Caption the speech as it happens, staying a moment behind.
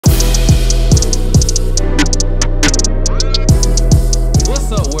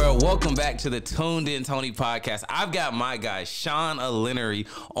Welcome back to the TunedinTony podcast. I've got my guy, Sean Ilenrey,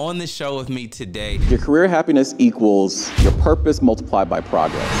 on the show with me today. Your career happiness equals your purpose multiplied by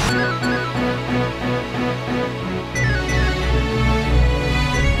progress.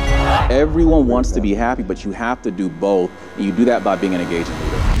 Everyone wants to be happy, but you have to do both, and you do that by being an engaging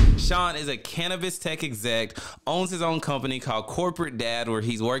leader. Sean is a cannabis tech exec, owns his own company called Corporate Dad, where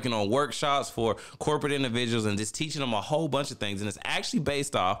he's working on workshops for corporate individuals and just teaching them a whole bunch of things. And it's actually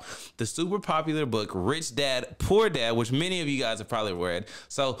based off the super popular book, Rich Dad, Poor Dad, which many of you guys have probably read.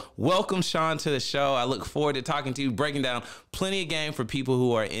 So welcome, Sean, to the show. I look forward to talking to you, breaking down plenty of game for people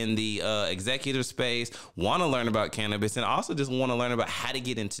who are in the executive space, want to learn about cannabis, and also just want to learn about how to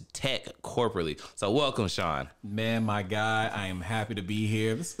get into tech corporately. So welcome, Sean. Man, my guy, I am happy to be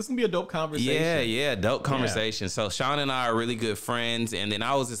here. This is going to be a dope conversation. Yeah, dope conversation. So Sean and I are really good friends. And then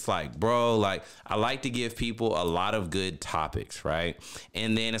I was just like, bro, like, I like to give people a lot of good topics, right?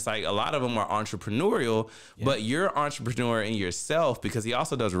 And then it's like a lot of them are entrepreneurial, but you're an entrepreneur in yourself because he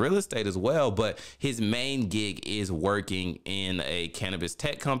also does real estate as well. But his main gig is working in a cannabis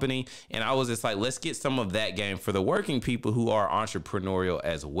tech company. And I was just like, let's get some of that game for the working people who are entrepreneurial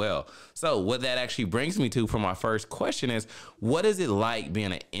as well. So what that actually brings me to for my first question is, what is it like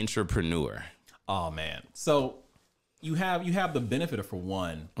being an intrapreneur? Oh man. So you have the benefit of, for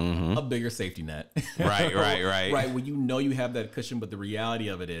one, a bigger safety net. Right. Right. Well, you know you have that cushion, but the reality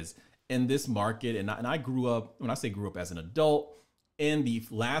of it is in this market, and I grew up, when I say grew up as an adult, in the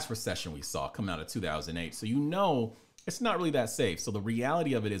last recession we saw coming out of 2008. So you know it's not really that safe. So the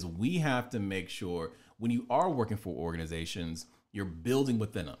reality of it is we have to make sure when you are working for organizations, you're building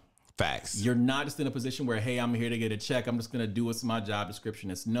within them. Facts. You're not just in a position where, hey, I'm here to get a check. I'm just going to do what's my job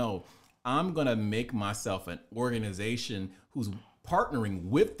description. It's no, I'm going to make myself an organization who's partnering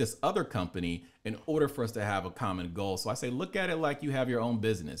with this other company in order for us to have a common goal. So I say, look at it like you have your own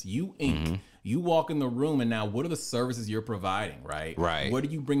business. You Inc. You walk in the room and now what are the services you're providing, right? Right. What do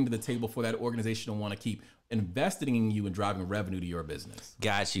you bring to the table for that organization to want to keep investing in you and driving revenue to your business?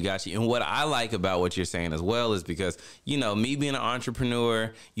 Got you. And what I like about what you're saying as well is because, you know, me being an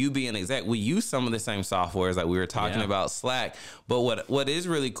entrepreneur, you being an exec, we use some of the same softwares like we were talking about, Slack. But what is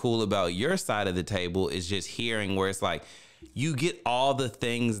really cool about your side of the table is just hearing where it's like, you get all the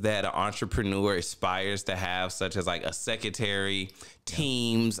things that an entrepreneur aspires to have, such as like a secretary,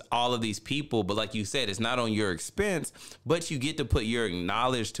 teams, all of these people. But like you said, it's not on your expense, but you get to put your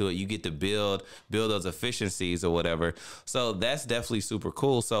knowledge to it. You get to build those efficiencies or whatever. So that's definitely super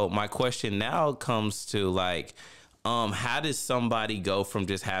cool. So my question now comes to like, how does somebody go from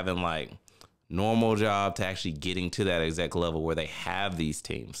just having like normal job to actually getting to that exec level where they have these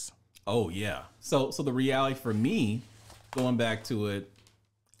teams? Oh yeah. So the reality for me, going back to it,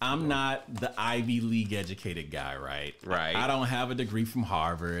 I'm not the Ivy League educated guy, right? Right. I don't have a degree from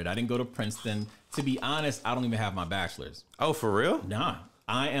Harvard. I didn't go to Princeton. To be honest, I don't even have my bachelor's. Oh, for real? Nah.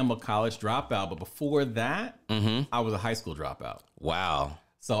 I am a college dropout, but before that, I was a high school dropout. Wow.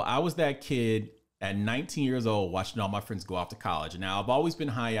 So I was that kid at 19 years old watching all my friends go off to college. And now I've always been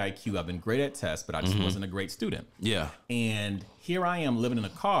high IQ. I've been great at tests, but I just wasn't a great student. Yeah. And here I am living in a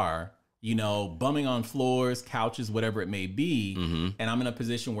car, you know, bumming on floors, couches, whatever it may be. And I'm in a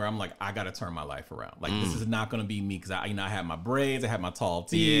position where I'm like, I got to turn my life around. Like, this is not going to be me because I had my braids, I had my tall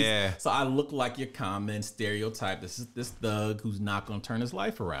tees. Yeah. So I look like your common stereotype. This is this thug who's not going to turn his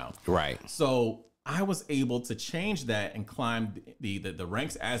life around. Right. So I was able to change that and climb the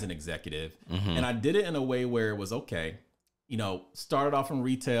ranks as an executive. And I did it in a way where it was okay. You know, started off in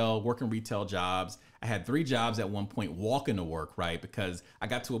retail, working retail jobs. I had 3 jobs at one point walking to work, right? Because I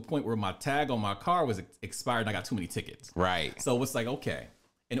got to a point where my tag on my car was expired and I got too many tickets. Right. So it's like, okay,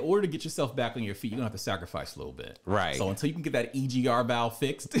 in order to get yourself back on your feet, you're gonna have to sacrifice a little bit. Right. So until you can get that EGR valve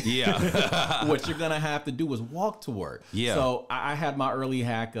fixed, what you're gonna have to do is walk to work. Yeah. So I had my early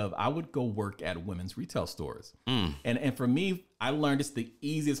hack of I would go work at women's retail stores. And for me, I learned it's the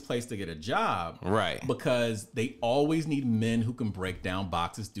easiest place to get a job. Right. Because they always need men who can break down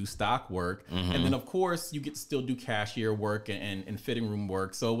boxes, do stock work. And then, of course, you get to still do cashier work and fitting room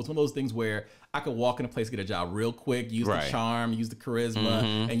work. So it was one of those things where I could walk in a place, get a job real quick, use the charm, use the charisma,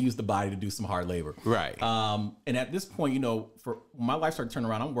 and use the body to do some hard labor. Right. And at this point, you know, for my life started turning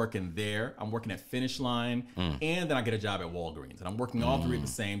around, I'm working there. I'm working at Finish Line. And then I get a job at Walgreens. And I'm working all 3 at the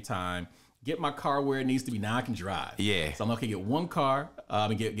same time. Get my car where it needs to be. Now I can drive. Yeah. So I'm okay, get one car,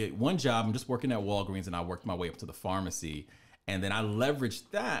 and get one job. I'm just working at Walgreens, and I worked my way up to the pharmacy. And then I leveraged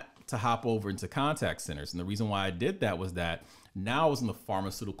that to hop over into contact centers. And the reason why I did that was that Now I was on the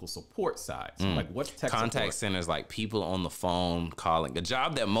pharmaceutical support side. So I'm like, what's tech Contact support? centers, like people on the phone calling, a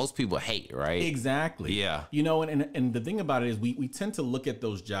job that most people hate, right? Exactly. Yeah. You know, and the thing about it is we tend to look at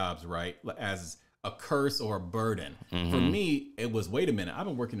those jobs, right, as a curse or a burden. For me, it was, wait a minute, I've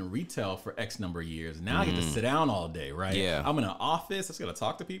been working in retail for X number of years. Now I get to sit down all day, right? Yeah. I'm in an office. I just got to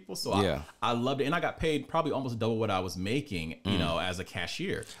talk to people. So I loved it. And I got paid probably almost double what I was making, you know, as a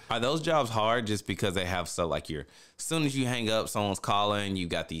cashier. Are those jobs hard just because they have as soon as you hang up, someone's calling, you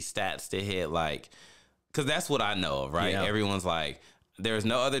got these stats to hit, like, because that's what I know of, right? Yeah. Everyone's like, there's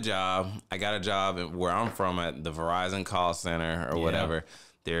no other job. I got a job where I'm from at the Verizon call center or whatever.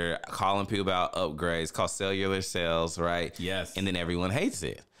 They're calling people about upgrades, called cellular sales, right? Yes. And then everyone hates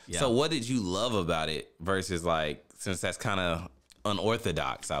it. Yeah. So what did you love about it versus, like, since that's kind of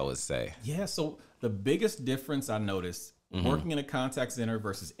unorthodox, I would say? Yeah. So the biggest difference I noticed working in a contact center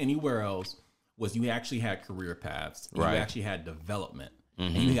versus anywhere else was you actually had career paths. Right. You actually had development.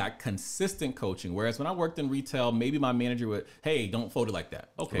 And you got consistent coaching. Whereas when I worked in retail, maybe my manager would, hey, don't fold it like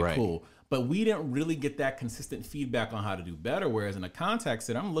that. Okay, Right. cool. But we didn't really get that consistent feedback on how to do better. Whereas in a contact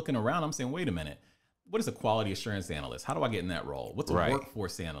center, I'm looking around, I'm saying, wait a minute. What is a quality assurance analyst? How do I get in that role? What's a Right.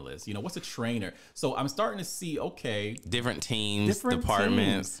 workforce analyst? You know, what's a trainer? So I'm starting to see, okay, Different teams, different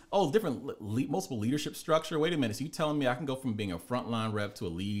departments. teams. Oh, different multiple leadership structure. Wait a minute. So you telling me I can go from being a frontline rep to a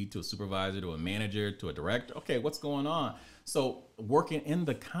lead, to a supervisor, to a manager, to a director? Okay, what's going on? So working in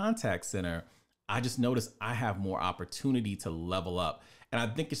the contact center, I just noticed I have more opportunity to level up. And I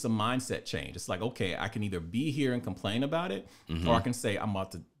think it's a mindset change. It's like, okay, I can either be here and complain about it, or I can say I'm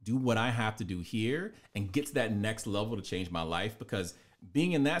about to do what I have to do here and get to that next level to change my life. Because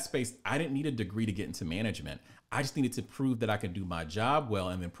being in that space, I didn't need a degree to get into management. I just needed to prove that I could do my job well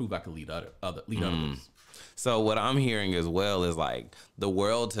and then prove I could lead others. So what I'm hearing as well is, like, the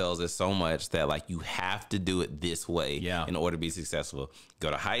world tells us so much that, like, you have to do it this way in order to be successful.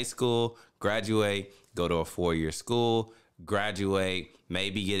 Go to high school, graduate, go to a 4-year school, graduate,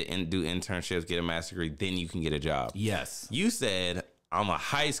 maybe do internships, get a master's degree, then you can get a job. Yes. You said, I'm a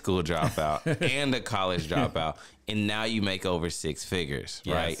high school dropout and a college dropout, and now you make over 6 figures,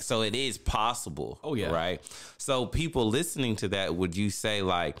 right? So it is possible. Oh, yeah. Right? So people listening to that, would you say,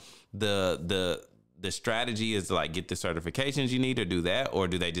 like, the strategy is to, like, get the certifications you need to do that, or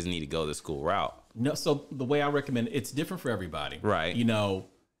do they just need to go the school route? No, so the way I recommend it's different for everybody. Right. You know,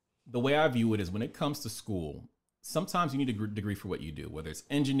 the way I view it is when it comes to school, sometimes you need a degree for what you do, whether it's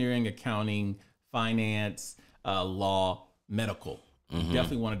engineering, accounting, finance, law, medical. You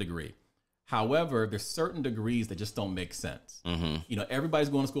definitely want a degree. However, there's certain degrees that just don't make sense. You know, everybody's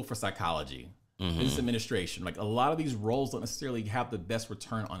going to school for psychology, business administration. Like, a lot of these roles don't necessarily have the best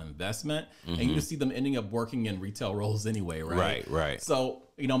return on investment, and you just see them ending up working in retail roles anyway, right? Right. So,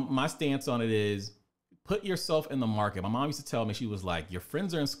 you know, my stance on it is put yourself in the market. My mom used to tell me, she was like, your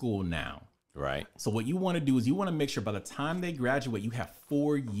friends are in school now. Right. So what you want to do is you want to make sure by the time they graduate, you have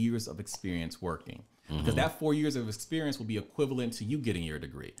 4 years of experience working. Because that 4 years of experience will be equivalent to you getting your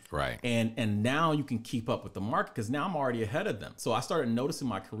degree. Right. And now you can keep up with the market, because now I'm already ahead of them. So I started noticing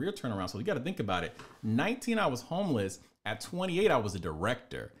my career turnaround. So you got to think about it. 19, I was homeless. At 28, I was a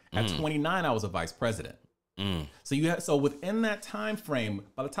director. At 29, I was a vice president. So within that time frame,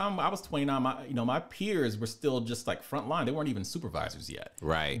 by the time I was 29, my peers were still just like frontline. They weren't even supervisors yet.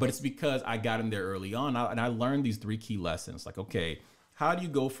 Right. But it's because I got in there early on, and I learned these 3 key lessons. Like, okay, how do you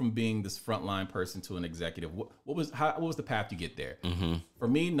go from being this frontline person to an executive? What was the path you get there? For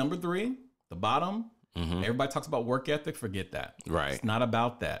me, number 3, the bottom. Everybody talks about work ethic. Forget that. Right. It's not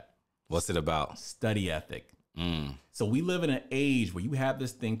about that. What's it about? Study ethic. So we live in an age where you have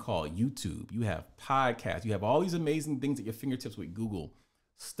this thing called YouTube. You have podcasts. You have all these amazing things at your fingertips with Google.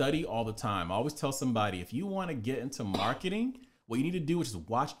 Study all the time. I always tell somebody, if you want to get into marketing, what you need to do is just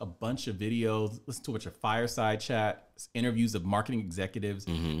watch a bunch of videos, listen to a fireside chat, interviews of marketing executives.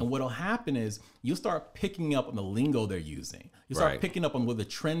 And what'll happen is you'll start picking up on the lingo they're using. You'll start picking up on where the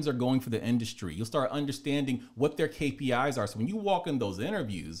trends are going for the industry. You'll start understanding what their KPIs are. So when you walk in those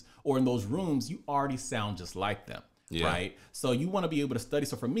interviews or in those rooms, you already sound just like them. Right. So you want to be able to study.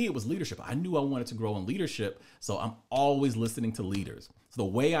 So for me, it was leadership. I knew I wanted to grow in leadership. So I'm always listening to leaders. So the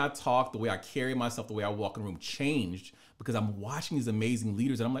way I talk, the way I carry myself, the way I walk in the room changed because I'm watching these amazing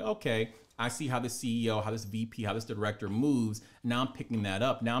leaders. And I'm like, okay, I see how this CEO, how this VP, how this director moves. Now I'm picking that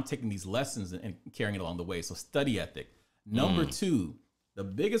up. Now I'm taking these lessons and carrying it along the way. So study ethic. Number 2, the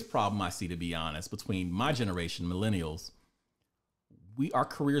biggest problem I see, to be honest, between my generation, millennials, our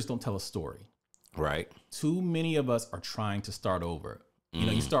careers don't tell a story. Right. Too many of us are trying to start over. You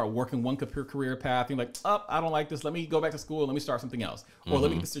know, you start working one career path, and you're like, oh, I don't like this. Let me go back to school. Let me start something else. Or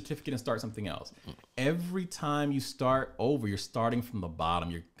let me get the certificate and start something else. Every time you start over, you're starting from the bottom.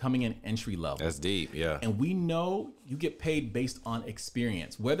 You're coming in entry level. That's deep, yeah. And we know you get paid based on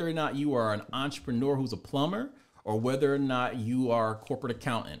experience. Whether or not you are an entrepreneur who's a plumber, or whether or not you are a corporate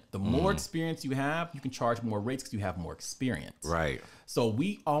accountant, the more experience you have, you can charge more rates because you have more experience. Right. So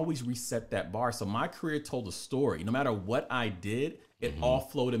we always reset that bar. So my career told a story. No matter what I did, it all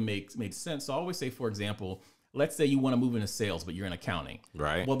flowed and made sense. So I always say, for example, let's say you want to move into sales, but you're in accounting.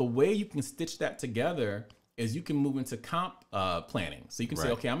 Right. Well, the way you can stitch that together is you can move into comp planning. So you can say,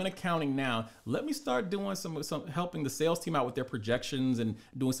 okay, I'm in accounting now. Let me start doing some helping the sales team out with their projections and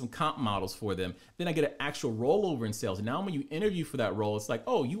doing some comp models for them. Then I get an actual rollover in sales. And now when you interview for that role, it's like,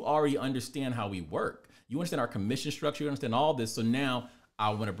 oh, you already understand how we work. You understand our commission structure. You understand all this. So now I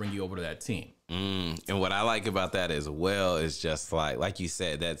want to bring you over to that team. And what I like about that as well is just like you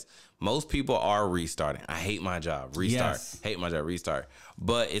said, that's most people are restarting. I hate my job, restart, hate my job, restart.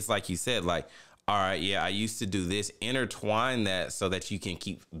 But it's like you said, like, all right, yeah, I used to do this, intertwine that so that you can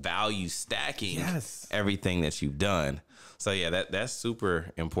keep value stacking everything that you've done. So yeah, that's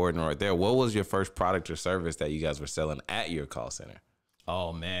super important right there. What was your first product or service that you guys were selling at your call center?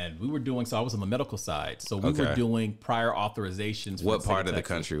 Oh man, we were doing, so I was on the medical side. So we were doing prior authorizations. What part of the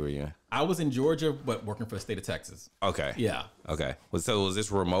country were you in? I was in Georgia, but working for the state of Texas. Okay. Yeah. Okay. So was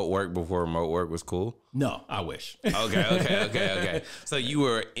this remote work before remote work was cool? No, I wish. Okay. So you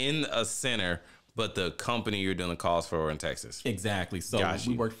were in a center, but the company you're doing the calls for were in Texas. Exactly. So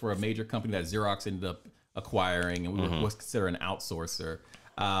we worked for a major company that Xerox ended up acquiring, and we were considered an outsourcer.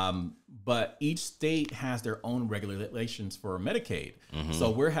 But each state has their own regulations for Medicaid. So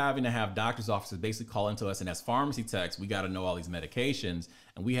we're having to have doctor's offices basically call into us, and as pharmacy techs, we got to know all these medications,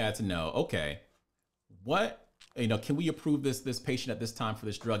 and we had to know, okay, what, can we approve this patient at this time for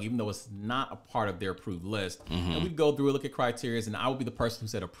this drug, even though it's not a part of their approved list? And we'd go through, look at criteria, and I would be the person who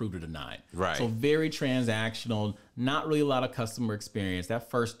said approved or denied. Right. So very transactional, not really a lot of customer experience. That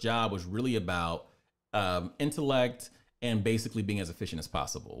first job was really about intellect and basically being as efficient as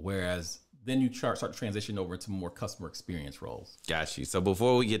possible. Whereas then you start to transition over to more customer experience roles. Got you. So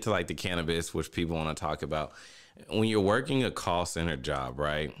before we get to like the cannabis, which people want to talk about, when you're working a call center job,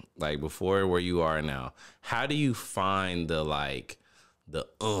 right? Like before where you are now, how do you find the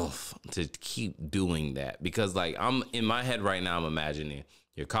oomph to keep doing that? Because like I'm in my head right now, I'm imagining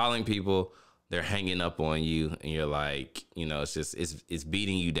you're calling people, they're hanging up on you, and you're like, it's just, it's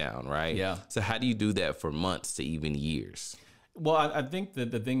beating you down, right? Yeah. So how do you do that for months to even years? Well, I think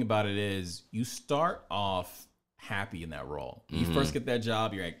that the thing about it is you start off happy in that role. You first get that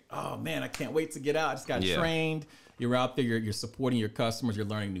job, you're like, oh man, I can't wait to get out. I just got trained. You're out there, you're supporting your customers, you're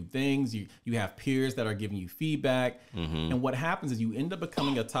learning new things. You have peers that are giving you feedback. And what happens is you end up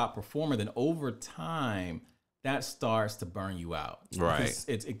becoming a top performer. Then over time, that starts to burn you out. Right.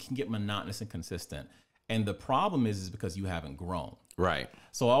 It can get monotonous and consistent. And the problem is because you haven't grown. Right.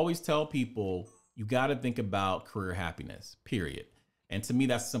 So I always tell people, you got to think about career happiness, period. And to me,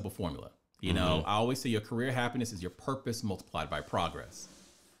 that's a simple formula. I always say your career happiness is your purpose multiplied by progress.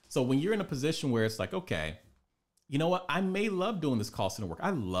 So when you're in a position where it's like, okay, you know what? I may love doing this call center work. I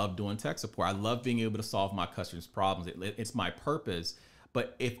love doing tech support. I love being able to solve my customers' problems. It's my purpose.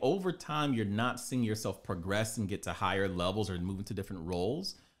 But if over time you're not seeing yourself progress and get to higher levels or move into different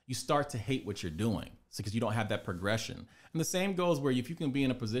roles, you start to hate what you're doing. It's because you don't have that progression. And the same goes where if you can be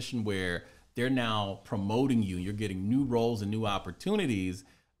in a position where they're now promoting you, you're getting new roles and new opportunities.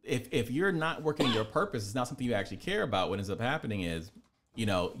 If you're not working in your purpose, it's not something you actually care about. What ends up happening is, you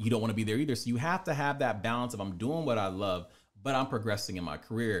don't want to be there either. So you have to have that balance of I'm doing what I love, but I'm progressing in my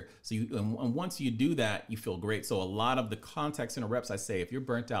career. So and once you do that, you feel great. So a lot of the contact center reps, I say, if you're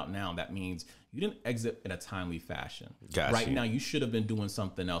burnt out now, that means you didn't exit in a timely fashion. Right now, you should have been doing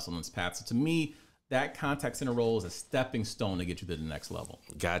something else on this path. So to me, that contact center role is a stepping stone to get you to the next level.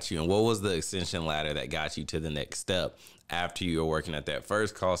 Got you. And what was the ascension ladder that got you to the next step after you were working at that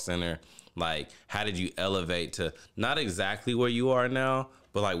first call center? Like, how did you elevate to not exactly where you are now,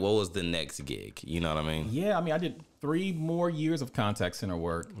 but like, what was the next gig? You know what I mean? Yeah, I did 3 more years of contact center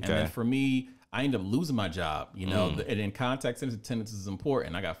work. Okay. And then for me, I ended up losing my job, and in contact centers, attendance is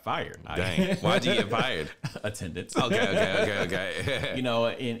important. I got fired. Dang. Why'd you get fired? Attendance. Okay.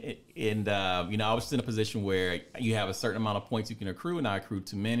 I was in a position where you have a certain amount of points you can accrue, and I accrued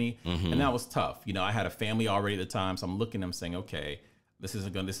too many. And that was tough. I had a family already at the time, so I'm looking at them saying, okay, this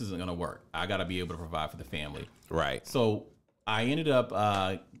isn't gonna work. I gotta be able to provide for the family. Right. So I ended up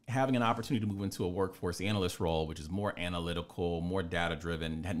having an opportunity to move into a workforce analyst role, which is more analytical, more data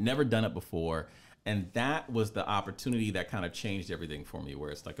driven, had never done it before. And that was the opportunity that kind of changed everything for me, where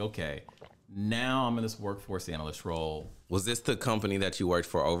it's like, okay, now I'm in this workforce analyst role. Was this the company that you worked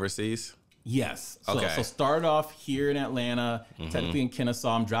for overseas? Yes. So, Okay. so started off here in Atlanta, technically in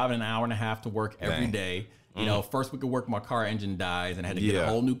Kennesaw. I'm driving an hour and a half to work every day. You know, first week of work, my car engine dies and I had to get a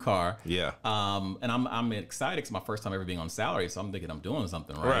whole new car. Yeah. And I'm excited because it's my first time ever being on salary. So I'm thinking I'm doing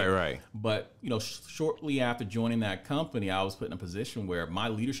something right. Right. But, you know, shortly after joining that company, I was put in a position where my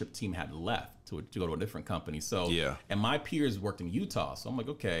leadership team had left to go to a different company. So, and my peers worked in Utah. So I'm like,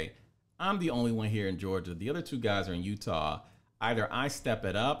 okay, I'm the only one here in Georgia. The other two guys are in Utah. Either I step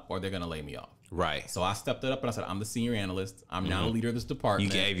it up or they're going to lay me off. Right. So I stepped it up and I said, I'm the senior analyst. I'm now the leader of this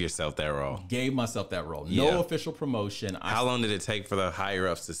department. You gave yourself that role. Gave myself that role. No official promotion. How long did it take for the higher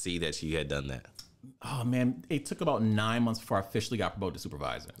ups to see that you had done that? Oh, man, it took about 9 months before I officially got promoted to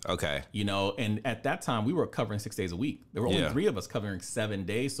supervisor. Okay. You know, and at that time, we were covering 6 days a week. There were only 3 of us covering 7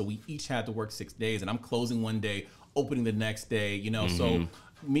 days. So we each had to work 6 days. And I'm closing one day, opening the next day, you know. So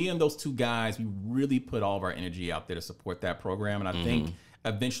me and those two guys, we really put all of our energy out there to support that program. And I think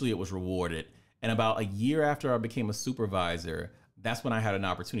eventually it was rewarded. And about a year after I became a supervisor, that's when I had an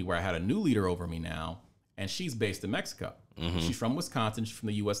opportunity where I had a new leader over me now, and she's based in Mexico. She's from Wisconsin. She's from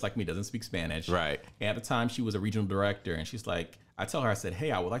the U.S. like me, doesn't speak Spanish. Right. And at the time, she was a regional director, and she's like, I tell her, I said,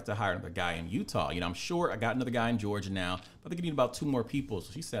 hey, I would like to hire another guy in Utah. You know, I'm sure I got another guy in Georgia now, but I think I need about 2 more people.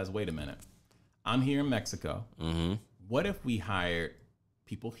 So she says, wait a minute. I'm here in Mexico. What if we hired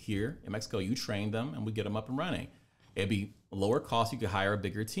people here in Mexico? You train them, and we get them up and running. It'd be lower cost. You could hire a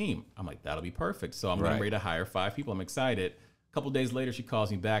bigger team. I'm like, that'll be perfect. So I'm ready to hire 5 people. I'm excited. A couple of days later, she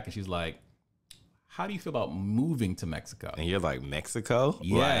calls me back and she's like, how do you feel about moving to Mexico? And you're like, Mexico?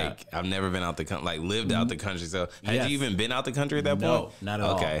 Yeah. Like, I've never been out the country, like lived out the country. So had you even been out the country at that point? No, not at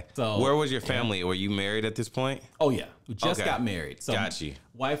all. Okay. So, where was your family? Were you married at this point? Oh, yeah. We just got married. So got you.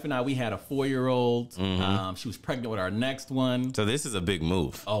 Wife and I, we had a 4-year-old. She was pregnant with our next one. So this is a big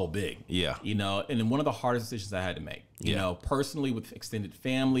move. Oh, big. Yeah. You know, and then one of the hardest decisions I had to make, you know, personally with extended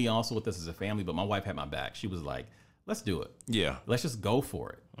family, also with us as a family, but my wife had my back. She was like, let's do it. Yeah. Let's just go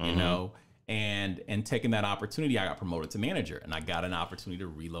for it, you know? And taking that opportunity, I got promoted to manager, and I got an opportunity to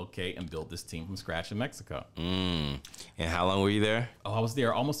relocate and build this team from scratch in Mexico. And how long were you there? Oh, I was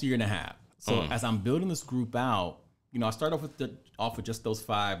there almost a year and a half. So as I'm building this group out, you know, I started off with just those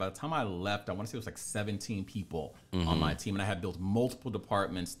 5. By the time I left, I want to say it was like 17 people on my team, and I had built multiple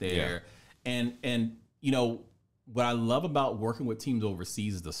departments there. And you know, what I love about working with teams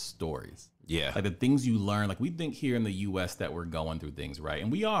overseas is the stories. Yeah. Like the things you learn. Like we think here in the US that we're going through things, right? And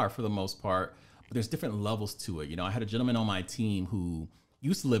we are for the most part, but there's different levels to it. You know, I had a gentleman on my team who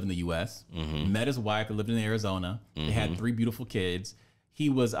used to live in the US, met his wife, that lived in Arizona. They had 3 beautiful kids. He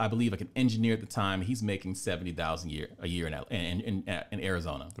was, I believe, like an engineer at the time. He's making $70,000 a year in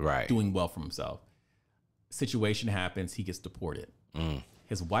Arizona, right? Doing well for himself. Situation happens, he gets deported.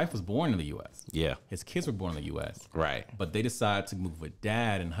 His wife was born in the U.S. Yeah. His kids were born in the U.S. Right. But they decided to move with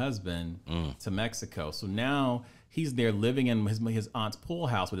dad and husband to Mexico. So now he's there living in his aunt's pool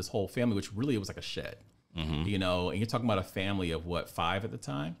house with his whole family, which really it was like a shed. You know, and you're talking about a family of what, 5 at the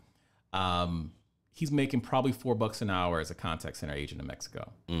time? He's making probably $4 an hour as a contact center agent in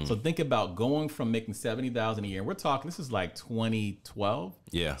Mexico. So think about going from making $70,000 a year. And we're talking, this is like 2012.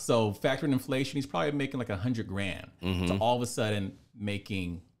 Yeah. So factoring inflation, he's probably making like $100,000. So all of a sudden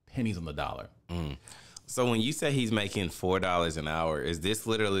making pennies on the dollar. So when you say he's making $4 an hour, is this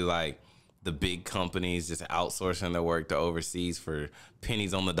literally like the big companies just outsourcing their work to overseas for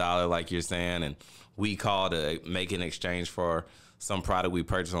pennies on the dollar, like you're saying, and we call to make an exchange for some product we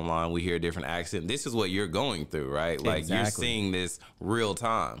purchase online, we hear a different accent. This is what you're going through, right? Like you're seeing this real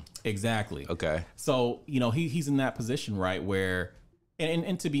time. Exactly. Okay. So, you know, he's in that position, right, where,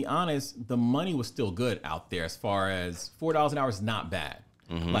 and to be honest, the money was still good out there as far as $4 an hour is not bad.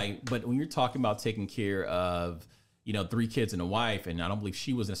 Like, but when you're talking about taking care of, you know, 3 kids and a wife, and I don't believe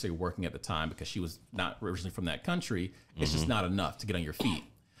she was necessarily working at the time because she was not originally from that country, it's just not enough to get on your feet.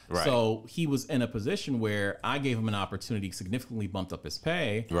 Right. So he was in a position where I gave him an opportunity, significantly bumped up his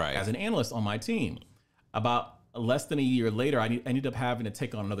pay as an analyst on my team. About less than a year later, I ended up having to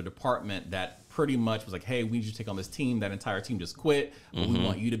take on another department that pretty much was like, hey, we need you to take on this team. That entire team just quit, but we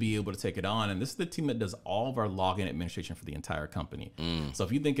want you to be able to take it on. And this is the team that does all of our login administration for the entire company. So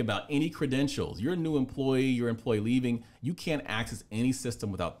if you think about any credentials, you're a new employee, your employee leaving, you can't access any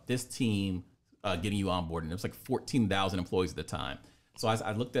system without this team getting you on board. And it was like 14,000 employees at the time. So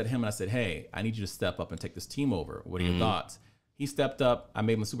I looked at him and I said, hey, I need you to step up and take this team over. What are your thoughts? He stepped up. I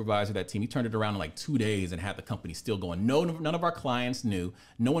made him a supervisor of that team. He turned it around in like 2 days and had the company still going. None of our clients knew.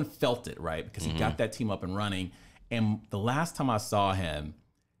 No one felt it, right? Because he got that team up and running. And the last time I saw him,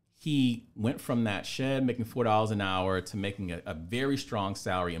 he went from that shed making $4 an hour to making a very strong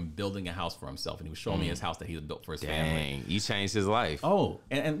salary and building a house for himself. And he was showing me his house that he had built for his family. You changed his life. Oh,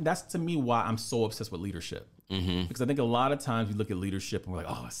 and that's to me why I'm so obsessed with leadership. Because I think a lot of times we look at leadership and we're like,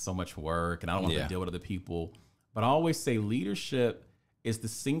 oh, it's so much work and I don't want to deal with other people. But I always say leadership is the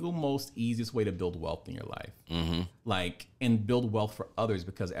single most easiest way to build wealth in your life. Like, and build wealth for others,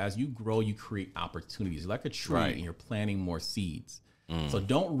 because as you grow, you create opportunities. You're like a tree and you're planting more seeds. So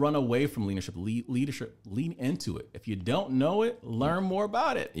don't run away from leadership. Lean into it. If you don't know it, learn more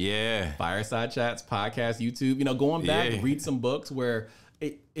about it. Yeah. Fireside chats, podcasts, YouTube, you know, going back, read some books where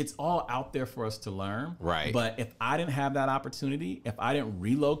it's all out there for us to learn. Right. But if I didn't have that opportunity, if I didn't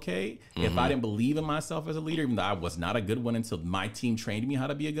relocate, if I didn't believe in myself as a leader, even though I was not a good one until my team trained me how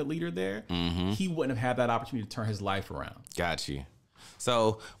to be a good leader there, he wouldn't have had that opportunity to turn his life around. Got you.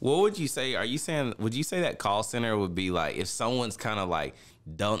 So what would you say? Would you say that call center would be like, if someone's kind of like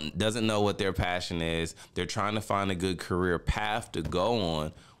doesn't know what their passion is, they're trying to find a good career path to go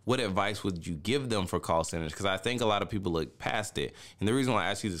on, what advice would you give them for call centers? Because I think a lot of people look past it. And the reason why I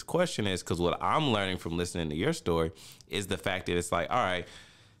ask you this question is because what I'm learning from listening to your story is the fact that it's like, all right,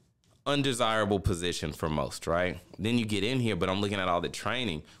 undesirable position for most, right? Then you get in here, but I'm looking at all the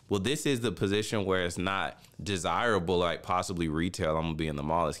training. Well, this is the position where it's not desirable, like possibly retail. I'm gonna be in the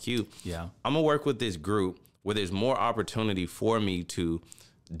mall, it's cute. Yeah. I'm gonna work with this group where there's more opportunity for me to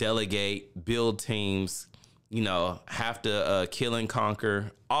delegate, build teams, you know, have to kill and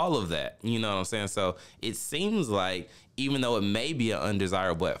conquer, all of that. You know what I'm saying? So it seems like even though it may be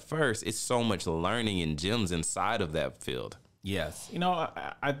undesirable at first, it's so much learning and gems inside of that field. Yes. You know,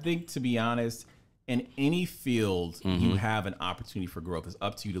 I think, to be honest, in any field, you have an opportunity for growth. It's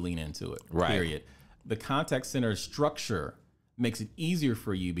up to you to lean into it, period. The contact center structure makes it easier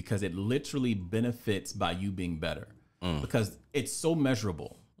for you because it literally benefits by you being better because it's so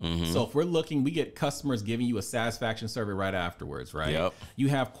measurable. So if we're looking, we get customers giving you a satisfaction survey right afterwards, right? Yep. You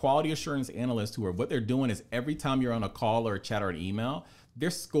have quality assurance analysts who are, what they're doing is every time you're on a call or a chat or an email, they're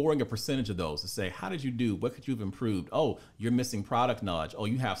scoring a percentage of those to say, how did you do? What could you have improved? Oh, you're missing product knowledge. Oh,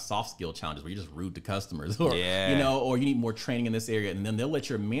 you have soft skill challenges where you're just rude to customers, or, you know, or you need more training in this area. And then they'll let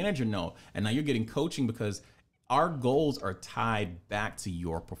your manager know. And now you're getting coaching because our goals are tied back to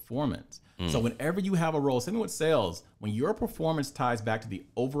your performance. So whenever you have a role, same with sales, when your performance ties back to the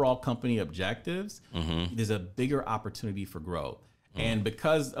overall company objectives, there's a bigger opportunity for growth. And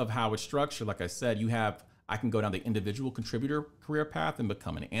because of how it's structured, like I said, I can go down the individual contributor career path and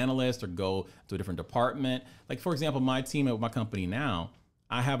become an analyst or go to a different department. Like, for example, my team at my company now,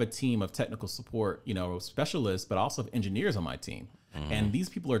 I have a team of technical support, you know, specialists, but also engineers on my team. And these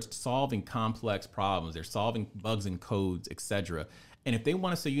people are solving complex problems. They're solving bugs and codes, etc. And if they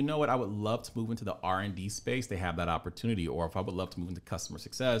want to say, you know what, I would love to move into the R&D space, they have that opportunity. Or if I would love to move into customer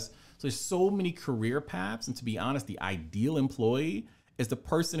success. So there's so many career paths. And to be honest, the ideal employee is the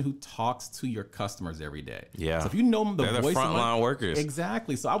person who talks to your customers every day. Yeah. So if you know them, they're the frontline workers.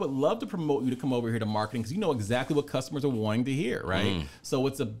 Exactly. So I would love to promote you to come over here to marketing because you know exactly what customers are wanting to hear, right? So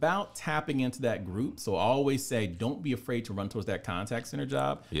it's about tapping into that group. So I always say, don't be afraid to run towards that contact center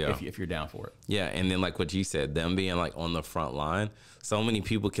job if you're down for it. Yeah. And then like what you said, them being like on the front line, so many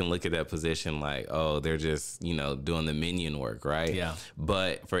people can look at that position like, oh, they're just, you know, doing the minion work, right? Yeah.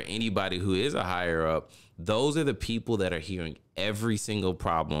 But for anybody who is a higher up, those are the people that are hearing every single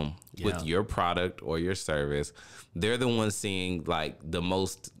problem with your product or your service. They're the ones seeing like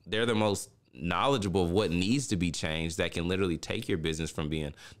they're the most knowledgeable of what needs to be changed that can literally take your business from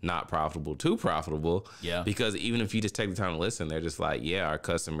being not profitable to profitable. Yeah. Because even if you just take the time to listen, they're just like, yeah, our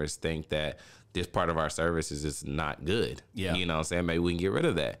customers think that this part of our service is just not good. Yeah. You know what I'm saying? Maybe we can get rid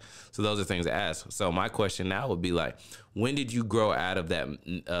of that. So those are things to ask. So my question now would be like, when did you grow out of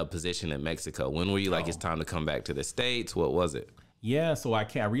that position in Mexico? When were you like, it's time to come back to the States? What was it? Yeah. So I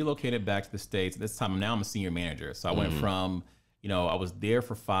relocated back to the States. This time now I'm a senior manager. So I went from, you know, I was there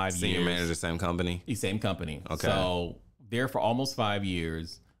for 5 years. Senior manager, same company? Same company. Okay. So there for almost 5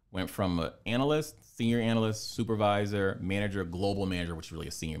 years, went from an analyst, senior analyst, supervisor, manager, global manager, which is really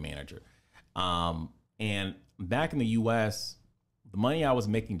a senior manager. And back in the US, the money I was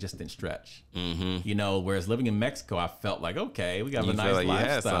making just didn't stretch, you know, whereas living in Mexico, I felt like, okay, we got a nice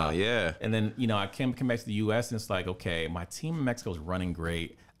lifestyle. Yeah. And then, you know, I came back to the US and it's like, okay, my team in Mexico is running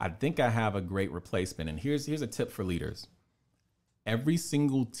great. I think I have a great replacement. And here's a tip for leaders. Every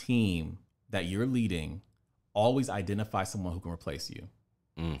single team that you're leading, always identify someone who can replace you.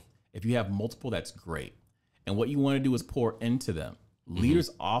 If you have multiple, that's great. And what you want to do is pour into them. Leaders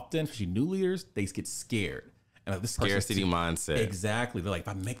often, especially new leaders, they get scared. This scarcity mindset. Exactly. They're like, if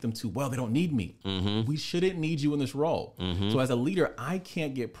I make them too well, they don't need me. We shouldn't need you in this role. So as a leader, I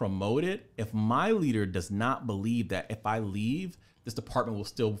can't get promoted if my leader does not believe that if I leave, this department will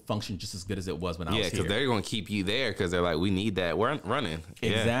still function just as good as it was when I was here. Yeah, because they're going to keep you there because they're like, we need that. We're running.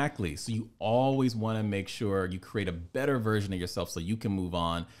 Exactly. So you always want to make sure you create a better version of yourself so you can move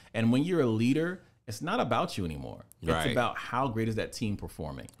on. And when you're a leader, it's not about you anymore. It's about how great is that team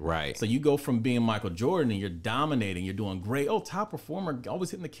performing. Right. So you go from being Michael Jordan and you're dominating, you're doing great. Oh, top performer,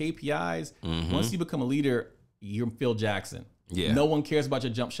 always hitting the KPIs. Once you become a leader, you're Phil Jackson. Yeah. No one cares about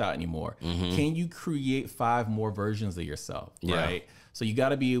your jump shot anymore. Can you create 5 more versions of yourself? Right. So you got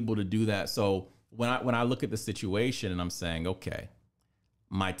to be able to do that. So when I look at the situation and I'm saying, okay,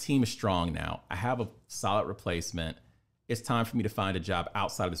 my team is strong now. I have a solid replacement. It's time for me to find a job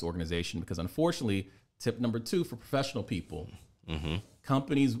outside of this organization because unfortunately, tip number 2 for professional people,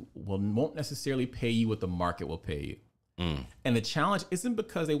 companies won't necessarily pay you what the market will pay you. And the challenge isn't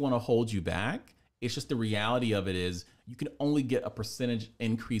because they want to hold you back. It's just the reality of it is you can only get a percentage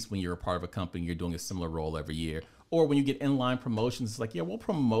increase when you're a part of a company, you're doing a similar role every year. Or when you get inline promotions, it's like, yeah, we'll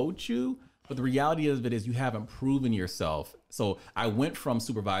promote you. But the reality of it is you haven't proven yourself. So I went from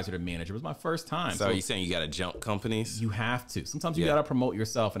supervisor to manager. It was my first time. So are you saying you got to jump companies? You have to. Sometimes you got to promote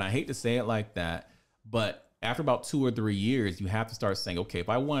yourself. And I hate to say it like that, but after about 2 or 3 years, you have to start saying, okay, if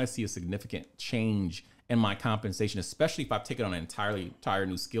I want to see a significant change in my compensation, especially if I've taken on an entire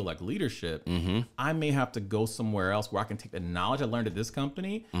new skill like leadership, I may have to go somewhere else where I can take the knowledge I learned at this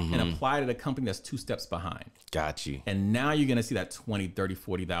company and apply it at a company that's 2 steps behind. Got you. And now you're going to see that $20,000,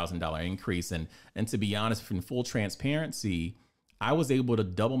 $30,000, $40,000 increase. And to be honest, in full transparency, I was able to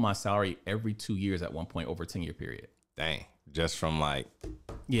double my salary every 2 years at one point over a 10-year period. Dang. Just from like,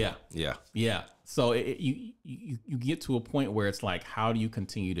 yeah. So you get to a point where it's like, how do you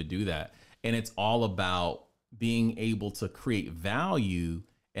continue to do that? And it's all about being able to create value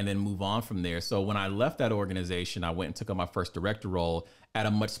and then move on from there. So when I left that organization, I went and took on my first director role at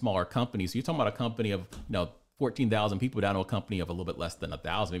a much smaller company. So you're talking about a company of 14,000 people down to a company of a little bit less than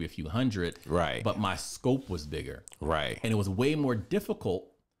 1,000, maybe a few hundred. Right. But my scope was bigger. Right. And it was way more difficult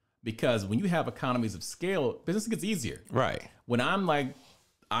because when you have economies of scale, business gets easier. Right. When I'm like,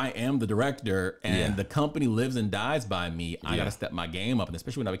 I am the director and the company lives and dies by me, I got to step my game up. And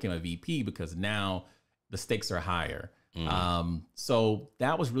especially when I became a VP, because now the stakes are higher. So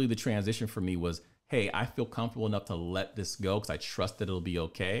that was really the transition for me was, hey, I feel comfortable enough to let this go because I trust that it'll be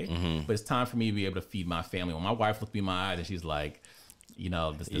okay. But it's time for me to be able to feed my family. When my wife looked me in my eyes and she's like,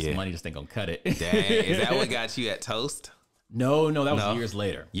 this money just ain't gonna cut it. Dang. Is that what got you at Toast? No, that was years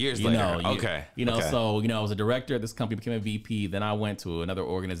later. Okay. So, I was a director at this company, became a VP. Then I went to another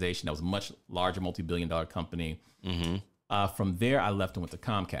organization that was a much larger, multi-billion-dollar company. From there, I left and went to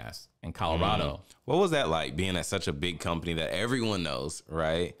Comcast in Colorado. What was that like, being at such a big company that everyone knows,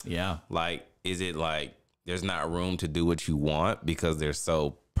 right? Yeah. Like, is it like there's not room to do what you want because they're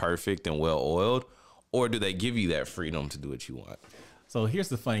so perfect and well-oiled? Or do they give you that freedom to do what you want? So here's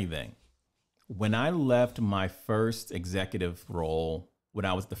the funny thing. When I left my first executive role, when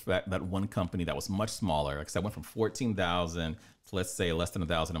I was that one company that was much smaller, because I went from 14,000 to, let's say, less than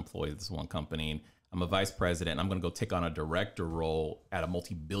 1,000 employees, this one company. And I'm a vice president. And I'm going to go take on a director role at a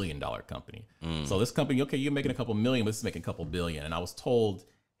multi-billion-dollar company. So this company, okay, you're making a couple million, but this is making a couple billion. And I was told,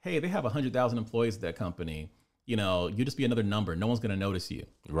 hey, they have 100,000 employees at that company. You just be another number. No one's going to notice you.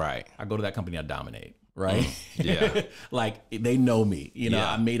 Right. I go to that company, I dominate. Right. Yeah. Like they know me,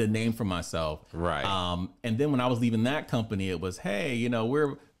 I made a name for myself. Right. And then when I was leaving that company, it was, hey,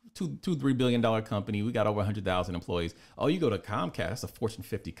 we're $2-3 billion company. We got over 100,000 employees. Oh, you go to Comcast, a Fortune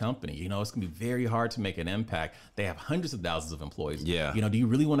 50 company. It's gonna be very hard to make an impact. They have hundreds of thousands of employees. Yeah. Do you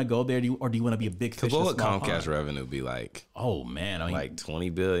really want to go there, or do you want to be a big fish? What would Comcast revenue be like? Oh man, like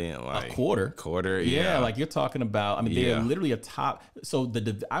 20 billion, like a quarter. Yeah. Like you're talking about. They're literally a top. So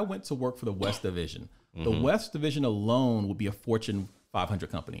I went to work for the West Division. The West Division alone would be a Fortune 500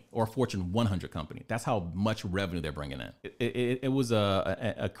 company or a Fortune 100 company. That's how much revenue they're bringing in. It was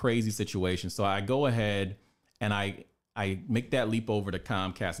a crazy situation. So I go ahead and I make that leap over to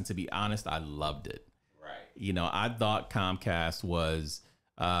Comcast. And to be honest, I loved it. Right. I thought Comcast was,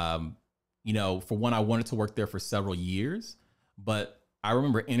 for one, I wanted to work there for several years. But I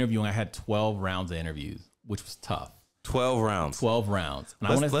remember interviewing, I had 12 rounds of interviews, which was tough. 12 rounds. 12 rounds.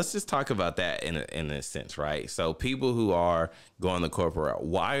 And let's just talk about that in a sense, right? So people who are going the corporate route,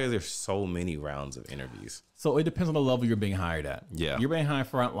 why are there so many rounds of interviews? So it depends on the level you're being hired at. Yeah. You're being hired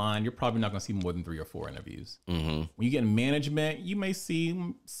frontline, you're probably not going to see more than 3 or 4 interviews. When you get in management, you may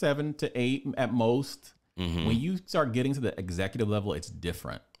see 7 to 8 at most. When you start getting to the executive level, it's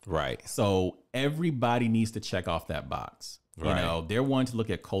different. Right. So everybody needs to check off that box. You know, they're wanting to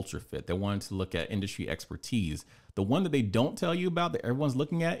look at culture fit. They're wanting to look at industry expertise. The one that they don't tell you about that everyone's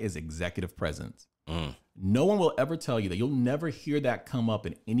looking at is executive presence. No one will ever tell you that. You'll never hear that come up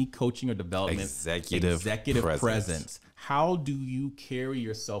in any coaching or development. Executive presence. How do you carry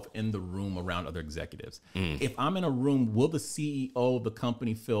yourself in the room around other executives? If I'm in a room, will the CEO of the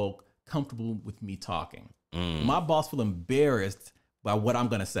company feel comfortable with me talking? My boss feel embarrassed by what I'm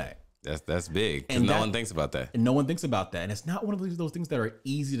going to say. That's big. And no one thinks about that. And no one thinks about that. And it's not one of those things that are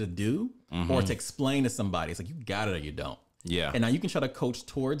easy to do or to explain to somebody. It's like, you got it or you don't. Yeah. And now you can try to coach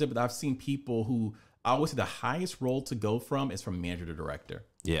towards it, but I've seen people who, I always say the highest role to go from is from manager to director.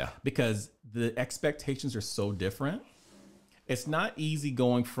 Yeah. Because the expectations are so different. It's not easy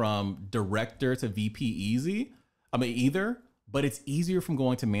going from director to VP either, but it's easier from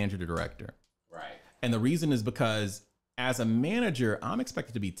going to manager to director. Right. And the reason is because as a manager, I'm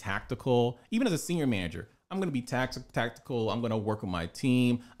expected to be tactical. Even as a senior manager, I'm going to be tactical. I'm going to work with my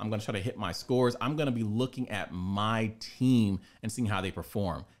team. I'm going to try to hit my scores. I'm going to be looking at my team and seeing how they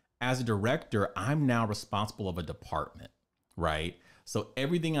perform. As a director, I'm now responsible of a department, right? So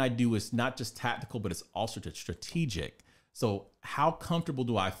everything I do is not just tactical, but it's also strategic. So how comfortable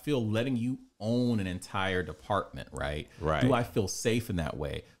do I feel letting you own an entire department, right? Right. Do I feel safe in that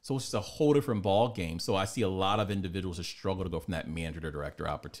way? So it's just a whole different ball game. So I see a lot of individuals that struggle to go from that manager to director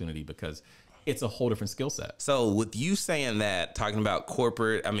opportunity because it's a whole different skill set. So with you saying that, talking about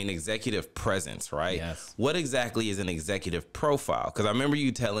executive presence, right? Yes. What exactly is an executive profile? Because I remember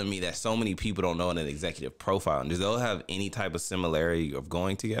you telling me that so many people don't know what an executive profile. And does those have any type of similarity of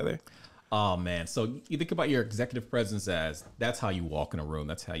going together? Oh, man. So you think about your executive presence as that's how you walk in a room.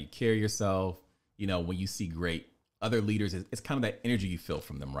 That's how you carry yourself. You know, when you see great other leaders, it's kind of that energy you feel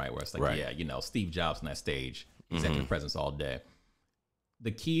from them, right? Where it's like, right. Yeah, you know, Steve Jobs on that stage, executive presence all day.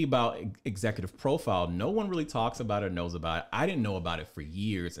 The key about executive profile, no one really talks about it or knows about it. I didn't know about it for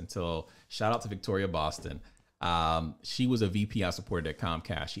years until, shout out to Victoria Boston. She was a VP I supported at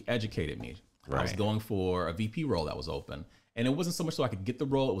Comcast. She educated me. Right. I was going for a VP role that was open. And it wasn't so much so I could get the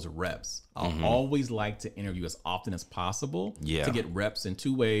role, it was reps. I always like to interview as often as possible to get reps in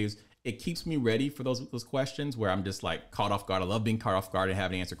two ways. It keeps me ready for those questions where I'm just like caught off guard. I love being caught off guard and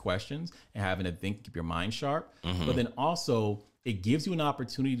having to answer questions and having to think, keep your mind sharp. But then also, it gives you an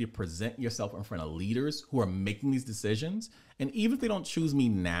opportunity to present yourself in front of leaders who are making these decisions. And even if they don't choose me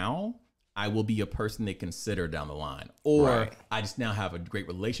now, I will be a person they consider down the line. Or I just now have a great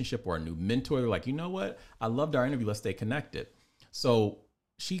relationship or a new mentor. They're like, you know what? I loved our interview. Let's stay connected. So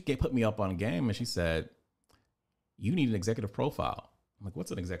she put me up on a game and she said, you need an executive profile. I'm like,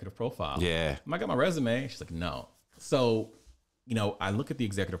 what's an executive profile? Yeah. I got my resume. She's like, no. So, you know, I look at the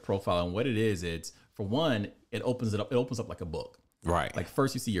executive profile and what it is, it's, for one, it opens up like a book. Right. Like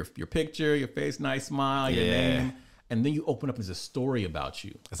first you see your picture, your face, nice smile, your name. And then you open up as a story about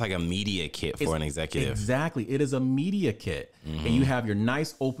you. It's like a media kit for an executive. Exactly. It is a media kit. And you have your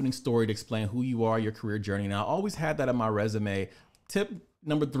nice opening story to explain who you are, your career journey. And I always had that in my resume. Tip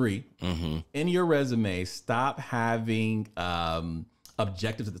number 3, in your resume, stop having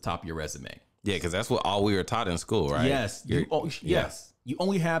objectives at the top of your resume. Yeah, because that's what all we were taught in school, right? Yes. Yes. You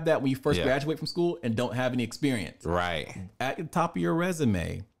only have that when you first graduate from school and don't have any experience. Right. At the top of your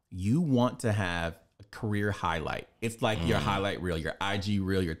resume, you want to have a career highlight. It's like your highlight reel, your IG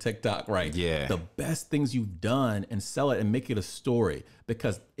reel, your TikTok, right? Yeah. The best things you've done, and sell it and make it a story,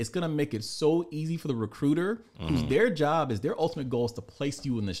 because it's going to make it so easy for the recruiter whose their job is, their ultimate goal is to place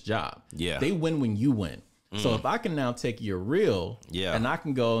you in this job. Yeah. They win when you win. So if I can now take your reel and I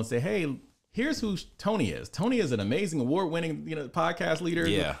can go and say, hey, here's who Tony is. Tony is an amazing award-winning, podcast leader,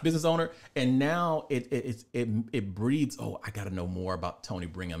 business owner, and now it breeds. Oh, I got to know more about Tony.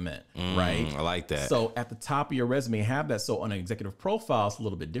 Bring him in, right? I like that. So at the top of your resume, have that. So on an executive profile, it's a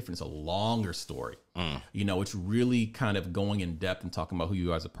little bit different. It's a longer story. It's really kind of going in depth and talking about who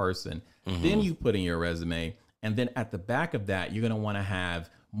you are as a person. Then you put in your resume, and then at the back of that, you're going to want to have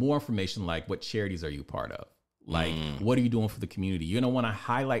more information like what charities are you part of. Like, what are you doing for the community? You're going to want to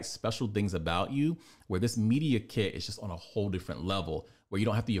highlight special things about you, where this media kit is just on a whole different level, where you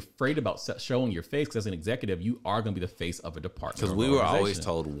don't have to be afraid about showing your face, because as an executive, you are going to be the face of a department. Because we were always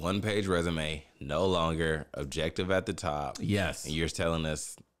told 1-page resume, no longer, objective at the top. Yes. And you're telling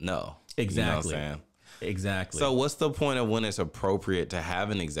us no. Exactly. You know what I'm saying? Exactly. So what's the point of when it's appropriate to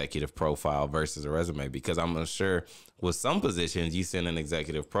have an executive profile versus a resume? Because I'm sure with some positions, you send an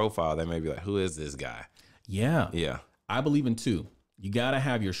executive profile, they may be like, who is this guy? Yeah. I believe in 2. You got to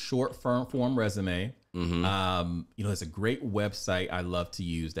have your short form resume. There's a great website I love to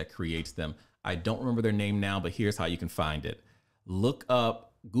use that creates them. I don't remember their name now, but here's how you can find it. Look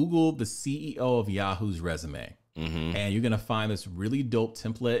up Google the CEO of Yahoo's resume. And you're going to find this really dope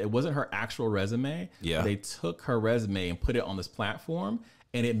template. It wasn't her actual resume. Yeah. They took her resume and put it on this platform,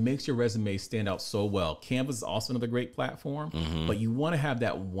 and it makes your resume stand out so well. Canvas is also another great platform, but you want to have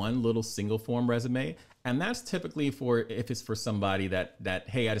that one little single form resume. And that's typically for, if it's for somebody that,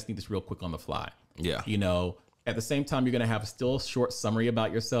 hey, I just need this real quick on the fly. Yeah. You know, at the same time, you're going to have still a short summary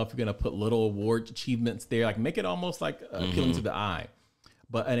about yourself. You're going to put little award achievements there, like make it almost like appealing to the eye.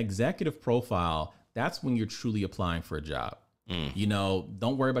 But an executive profile, that's when you're truly applying for a job. You know,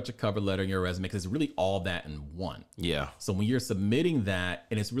 don't worry about your cover letter and your resume, because it's really all that in one. Yeah. So when you're submitting that,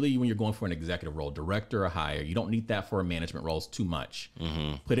 and it's really when you're going for an executive role, director or higher, you don't need that for a management role. It's too much.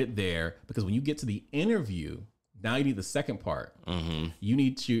 Put it there, because when you get to the interview, now you need the second part.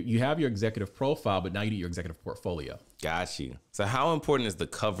 You have your executive profile, but now you need your executive portfolio. Got you. So how important is the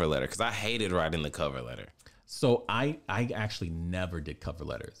cover letter? Because I hated writing the cover letter. So I actually never did cover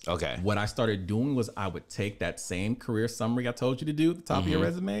letters. Okay. What I started doing was I would take that same career summary I told you to do at the top of your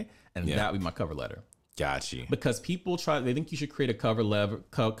resume, and that would be my cover letter. Got you. Because people they think you should create a cover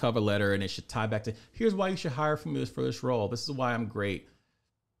letter, and it should tie back to, here's why you should hire me for this role. This is why I'm great.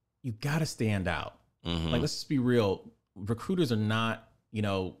 You got to stand out. Like, let's just be real. Recruiters are not, you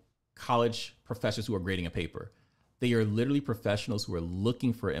know, college professors who are grading a paper. They are literally professionals who are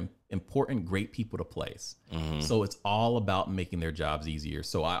looking for important, great people to place. So it's all about making their jobs easier.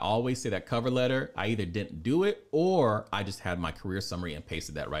 So I always say that cover letter, I either didn't do it or I just had my career summary and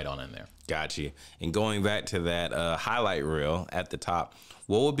pasted that right on in there. Got you. And going back to that highlight reel at the top,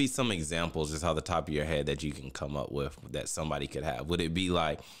 what would be some examples just off the top of your head that you can come up with that somebody could have? Would it be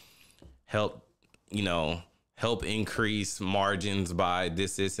like help increase margins by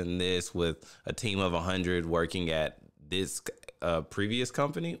this, and this with a team of 100 working at this previous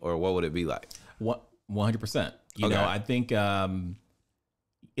company? Or what would it be like? 100%. You know, I think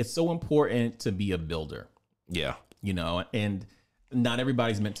it's so important to be a builder. Yeah. You know, and not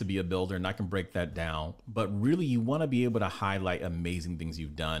everybody's meant to be a builder, and I can break that down. But really, you want to be able to highlight amazing things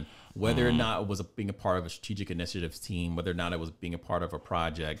you've done, whether or not it was being a part of a strategic initiatives team, whether or not it was being a part of a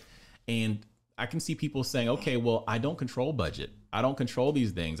project. And I can see people saying, okay, well, I don't control budget. I don't control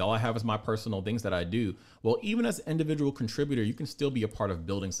these things. All I have is my personal things that I do. Well, even as an individual contributor, you can still be a part of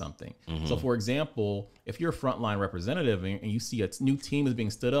building something. So for example, if you're a frontline representative and you see a new team is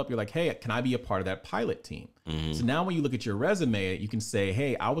being stood up, you're like, hey, can I be a part of that pilot team? So now when you look at your resume, you can say,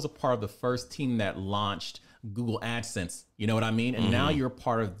 hey, I was a part of the first team that launched Google AdSense. You know what I mean? And now you're a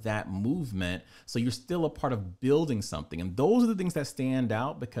part of that movement. So you're still a part of building something. And those are the things that stand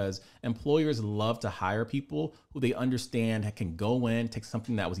out, because employers love to hire people who they understand can go in, take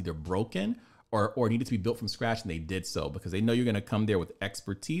something that was either broken or needed to be built from scratch, and they did so, because they know you're going to come there with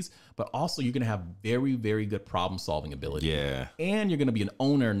expertise, but also you're going to have very, very good problem solving ability. Yeah. And you're going to be an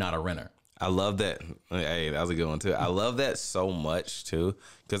owner, not a renter. I love that. Hey, that was a good one too. I love that so much too,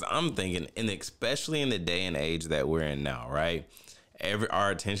 because I'm thinking, and especially in the day and age that we're in now, right? Our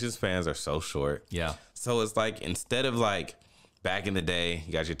attention spans are so short. Yeah. So it's like, instead of like back in the day,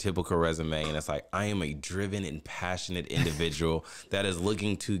 you got your typical resume, and it's like, I am a driven and passionate individual that is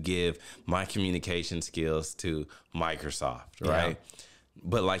looking to give my communication skills to Microsoft, right? Yeah.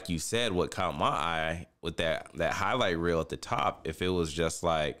 But like you said, what caught my eye with that highlight reel at the top, if it was just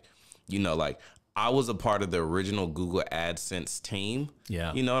like, you know, like I was a part of the original Google AdSense team.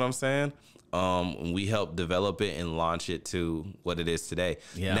 Yeah. You know what I'm saying? We helped develop it and launch it to what it is today.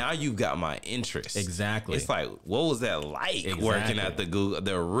 Yeah. Now you've got my interest. Exactly. It's like, what was that like working at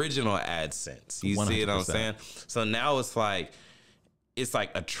the original AdSense? You 100%. See what I'm saying? So now it's like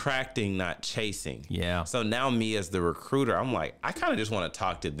attracting, not chasing. Yeah. So now me as the recruiter, I'm like, I kind of just want to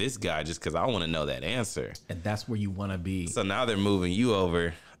talk to this guy just because I want to know that answer. And that's where you want to be. So now they're moving you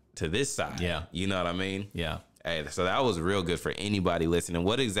over to this side. Yeah. You know what I mean? Yeah. Hey, so that was real good for anybody listening.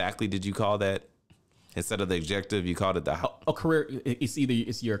 What exactly did you call that? Instead of the objective, you called it the career.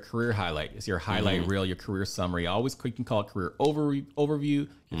 It's your career highlight. It's your highlight reel, your career summary. Always you can call it career overview,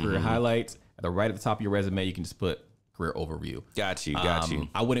 your career highlights. Right at the top of your resume, you can just put career overview. Got you.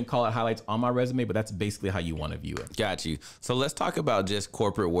 I wouldn't call it highlights on my resume, but that's basically how you want to view it. Got you. So let's talk about just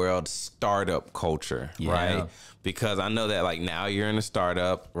corporate world startup culture, right? Because I know that like now you're in a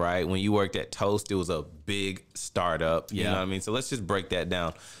startup, right? When you worked at Toast, it was a big startup. You know what I mean? So let's just break that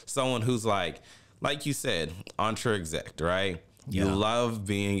down. Someone who's like you said, exec, right? You love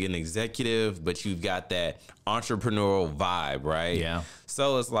being an executive, but you've got that entrepreneurial vibe, right? Yeah.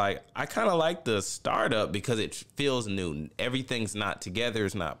 So it's like, I kind of like the startup because it feels new. Everything's not together.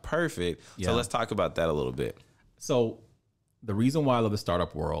 It's not perfect. Yeah. So let's talk about that a little bit. So the reason why I love the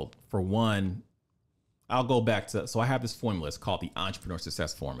startup world, for one, I'll go back to, so I have this formula. It's called the entrepreneur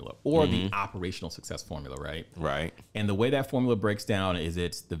success formula, or the operational success formula, right? Right. And the way that formula breaks down is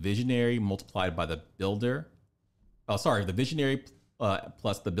it's the visionary multiplied by the builder. The visionary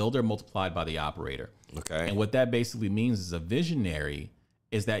plus the builder multiplied by the operator. Okay. And what that basically means is a visionary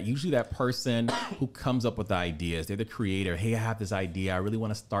is that usually that person who comes up with ideas, they're the creator. Hey, I have this idea. I really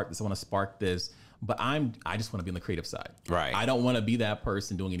want to start this. I want to spark this. But I just want to be on the creative side. Right. I don't want to be that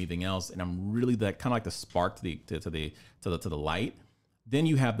person doing anything else. And I'm really that kind of like the spark to the light. Then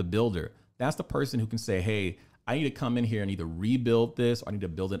you have the builder. That's the person who can say, hey, I need to come in here and either rebuild this or I need to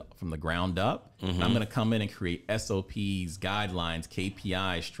build it from the ground up. And I'm going to come in and create SOPs, guidelines,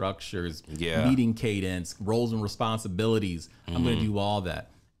 KPIs, structures, meeting cadence, roles and responsibilities. I'm going to do all that.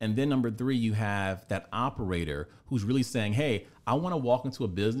 And then number 3, you have that operator who's really saying, hey, I want to walk into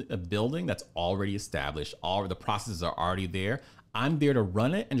a building that's already established. All the processes are already there. I'm there to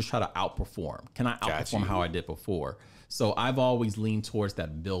run it and just try to outperform. Can I outperform how I did before? So I've always leaned towards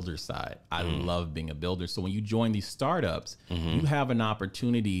that builder side. I love being a builder. So when you join these startups, you have an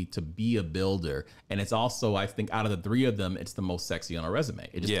opportunity to be a builder. And it's also, I think out of the 3 of them, it's the most sexy on a resume.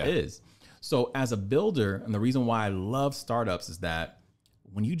 It just is. So as a builder, and the reason why I love startups is that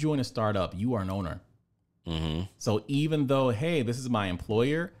when you join a startup, you are an owner. So even though, hey, this is my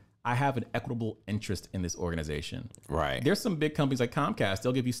employer, I have an equitable interest in this organization. Right. There's some big companies like Comcast,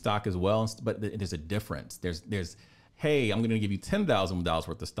 they'll give you stock as well, but there's a difference. There's hey, I'm going to give you $10,000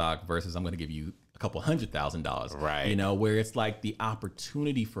 worth of stock versus I'm going to give you a couple $100,000. Right. You know, where it's like the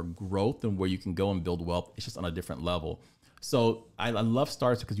opportunity for growth and where you can go and build wealth. It's just on a different level. So I love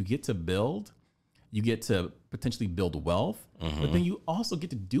startups because you get to build, you get to potentially build wealth, but then you also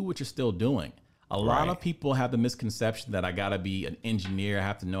get to do what you're still doing. A lot of people have the misconception that I got to be an engineer. I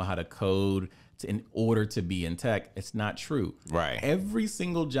have to know how to code in order to be in tech. It's not true. Right. Every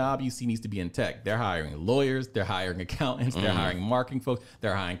single job you see needs to be in tech. They're hiring lawyers. They're hiring accountants. They're hiring marketing folks.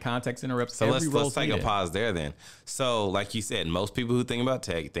 They're hiring contact center reps. So let's take a pause there then. So like you said, most people who think about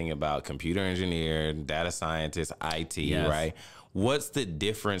tech think about computer engineer, data scientist, IT, right? What's the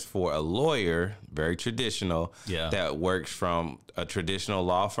difference for a lawyer, very traditional, that works from a traditional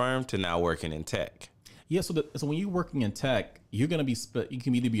law firm to now working in tech? Yeah, so when you're working in tech, you're going to be you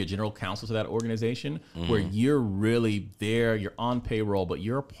can either be a general counsel to that organization where you're really there, you're on payroll, but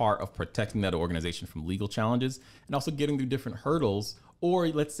you're a part of protecting that organization from legal challenges and also getting through different hurdles. Or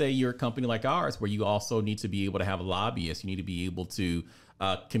let's say you're a company like ours where you also need to be able to have lobbyists. You need to be able to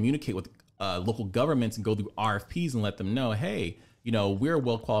communicate with local governments and go through RFPs and let them know, hey, you know, we're a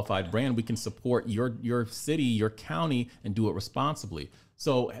well-qualified brand. We can support your city, your county, and do it responsibly.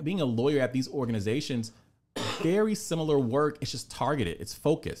 So being a lawyer at these organizations, very similar work. It's just targeted. It's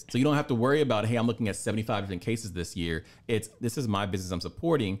focused. So you don't have to worry about, hey, I'm looking at 75 different cases this year. This is my business I'm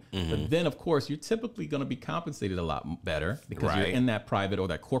supporting. But then, of course, you're typically going to be compensated a lot better because you're in that private or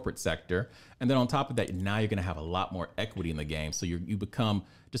that corporate sector. And then on top of that, now you're going to have a lot more equity in the game. So you become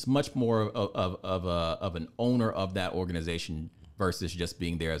just much more of an owner of that organization versus just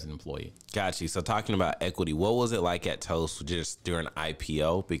being there as an employee. Got you. So talking about equity, what was it like at Toast just during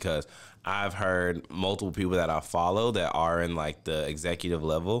IPO? Because I've heard multiple people that I follow that are in like the executive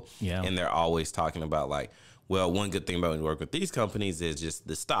level, and they're always talking about like, well, one good thing about when you work with these companies is just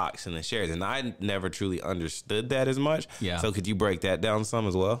the stocks and the shares. And I never truly understood that as much. So could you break that down some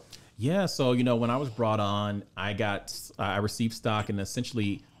as well? Yeah. So, you know, when I was brought on, I received stock in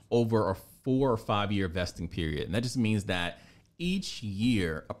essentially over a 4 or 5 year vesting period. And that just means that each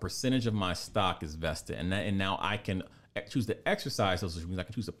year, a percentage of my stock is vested, and now I can choose to exercise those, which means I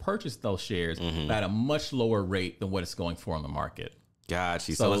can choose to purchase those shares but at a much lower rate than what it's going for on the market.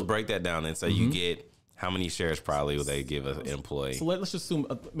 Gotcha. So let's break that down. And so you get how many shares probably will they give an employee? So let's just assume,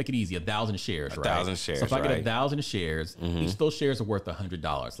 make it easy, 1,000 shares, right? 1,000 shares, So if I get 1,000 shares, each of those shares are worth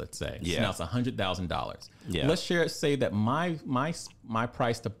 $100, let's say. So now it's $100,000. Let's say that my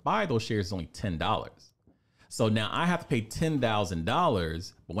price to buy those shares is only $10. So now I have to pay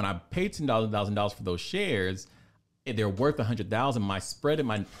 $10,000, but when I pay $10,000 for those shares, they're worth $100,000. My spread and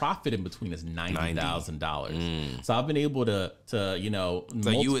my profit in between is $90,000. So I've been able to So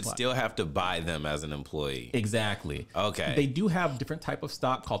you would still have to buy them as an employee. Exactly. Okay. They do have different type of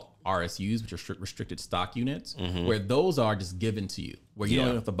stock called RSUs, which are restricted stock units, where those are just given to you, where you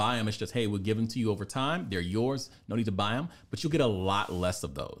don't have to buy them. It's just, hey, we'll give them to you over time. They're yours. No need to buy them, but you'll get a lot less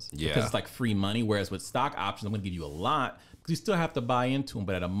of those because it's like free money. Whereas with stock options, I'm going to give you a lot because you still have to buy into them,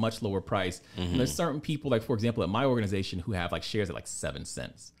 but at a much lower price. And there's certain people, like for example, at my organization, who have like shares at like 7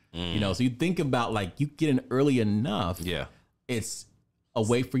 cents. You know, so you think about like you get in early enough. It's a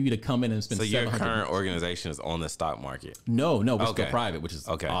way for you to come in and spend. So your 700 current organization is on the stock market? No, we're Okay. still private, which is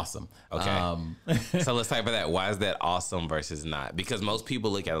awesome. Okay. So let's talk about that. Why is that awesome versus not? Because most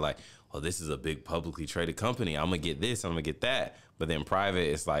people look at it like, well, this is a big publicly traded company. I'm going to get this, I'm going to get that. But then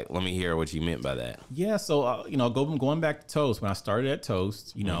private, it's like, let me hear what you meant by that. Yeah. So, going back to Toast, when I started at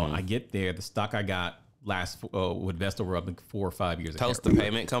Toast, I get there, the stock I got would vest over up in 4 or 5 years. Toast, the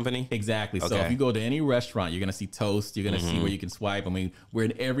payment company? Exactly. Okay. So if you go to any restaurant, you're going to see Toast. You're going to see where you can swipe. I mean, we're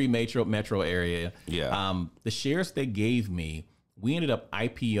in every metro area. Yeah. The shares they gave me, we ended up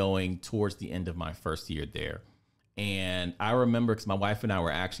IPOing towards the end of my first year there. And I remember because my wife and I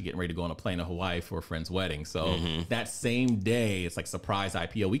were actually getting ready to go on a plane to Hawaii for a friend's wedding. So that same day, it's like surprise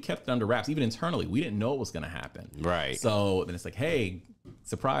IPO. We kept it under wraps. Even internally, we didn't know what was going to happen. Right. So then it's like, hey,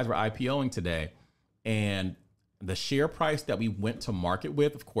 surprise, we're IPOing today. And the share price that we went to market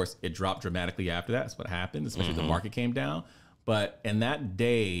with, of course, it dropped dramatically after that. That's what happened, especially the market came down. But in that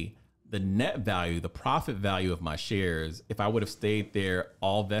day, the net value, the profit value of my shares, if I would have stayed there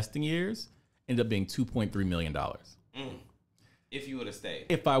all vesting years, ended up being $2.3 million. If you would have stayed.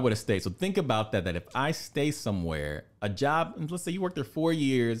 If I would have stayed. So think about that if I stay somewhere, a job, let's say you worked there 4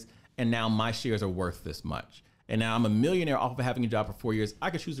 years, and now my shares are worth this much. And now I'm a millionaire off of having a job for 4 years. I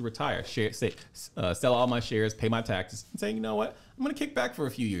could choose to retire, sell all my shares, pay my taxes, and say, you know what? I'm going to kick back for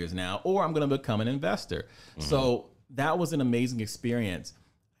a few years now, or I'm going to become an investor. So that was an amazing experience.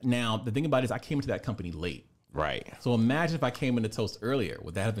 Now, the thing about it is I came into that company late. Right. So imagine if I came into Toast earlier.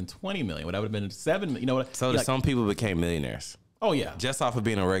 Would that have been 20 million? Would that have been 7 million? You know what? So some people became millionaires. Oh, yeah. Just off of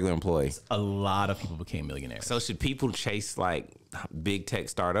being a regular employee. A lot of people became millionaires. So should people chase like big tech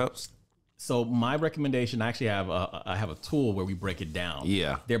startups? So my recommendation, I actually have a tool where we break it down.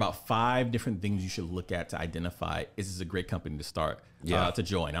 Yeah. There are about 5 different things you should look at to identify, is this a great company to start, to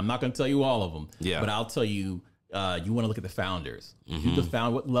join? I'm not going to tell you all of them, but I'll tell you, you want to look at the founders.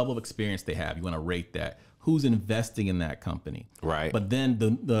 What level of experience they have. You want to rate that. Who's investing in that company. Right. But then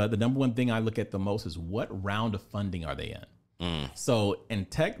the number one thing I look at the most is what round of funding are they in? So in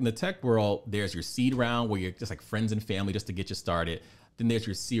the tech world, there's your seed round where you're just like friends and family just to get you started. Then there's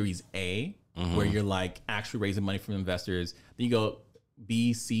your Series A, where you're like actually raising money from investors. Then you go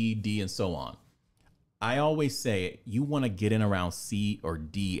B, C, D, and so on. I always say you want to get in around C or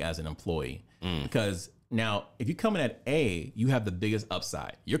D as an employee because now if you come in at A, you have the biggest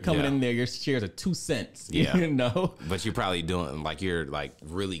upside. You're coming in there, your shares are 2 cents. You know, but you're probably doing you're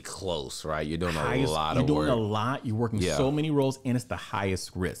really close, right? You're doing a lot of work. You're doing a lot. You're working so many roles, and it's the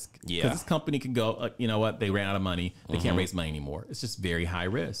highest risk. Because this company can go, you know what? They ran out of money. They can't raise money anymore. It's just very high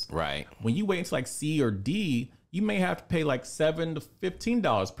risk. Right. When you wait until like C or D, you may have to pay like $7 to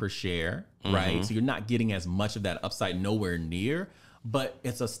 $15 per share, right? So you're not getting as much of that upside, nowhere near. But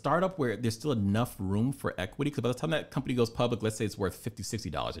it's a startup where there's still enough room for equity because by the time that company goes public, let's say it's worth $50,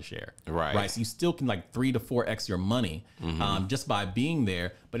 $60 a share. Right. So you still can like 3 to 4x your money just by being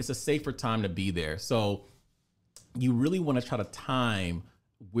there, but it's a safer time to be there. So you really want to try to time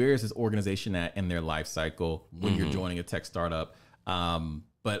where is this organization at in their life cycle when you're joining a tech startup.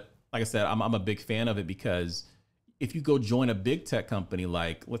 But like I said, I'm a big fan of it because if you go join a big tech company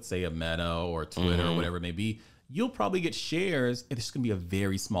like, let's say, a Meta or Twitter or whatever it may be, you'll probably get shares. It's just going to be a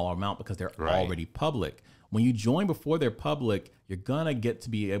very small amount because they're already public. When you join before they're public, you're going to get to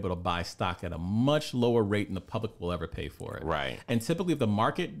be able to buy stock at a much lower rate than the public will ever pay for it. Right. And typically if the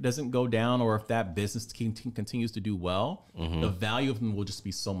market doesn't go down or if that business continues to do well, the value of them will just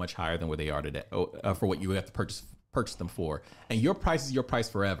be so much higher than where they are today for what you have to purchase them for. And your price is your price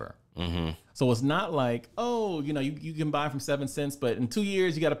forever. So it's not like, oh, you can buy from 7 cents, but in 2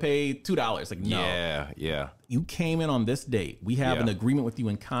 years you got to pay $2. Like, no. Yeah. You came in on this date. We have an agreement with you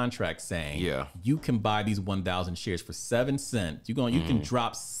in contract saying you can buy these 1,000 shares for 7 cents. You can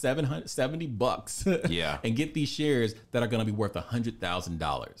drop $70 and get these shares that are going to be worth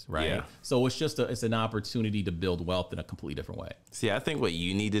 $100,000. Right. So it's an opportunity to build wealth in a completely different way. See, I think what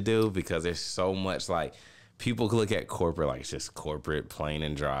you need to do, because there's so much people look at corporate like it's just corporate, plain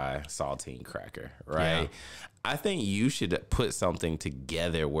and dry, saltine cracker, right? I think you should put something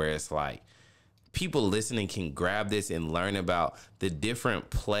together where it's like people listening can grab this and learn about the different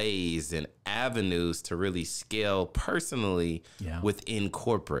plays and avenues to really scale personally within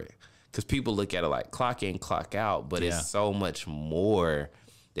corporate. Because people look at it like clock in, clock out, but it's so much more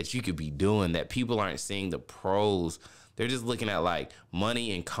that you could be doing that people aren't seeing the pros. They're just looking at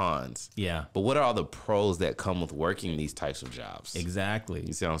money and cons. Yeah. But what are all the pros that come with working these types of jobs? Exactly.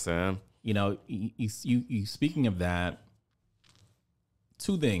 You see what I'm saying? You speaking of that,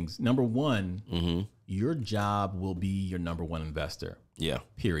 2 things. Number one, your job will be your number one investor. Yeah.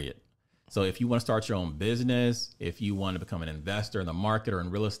 Period. So if you want to start your own business, if you want to become an investor in the market or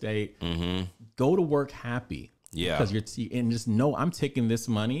in real estate, go to work happy. Yeah. Because and just know I'm taking this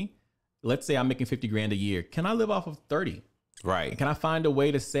money. Let's say I'm making 50 grand a year. Can I live off of 30? Right. Can I find a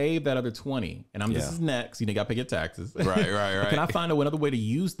way to save that other 20? And this is next. You got to pay your taxes. Right. Can I find another way to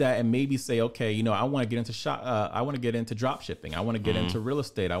use that and maybe say, okay, I want to get into I want to get into drop shipping. I want to get into real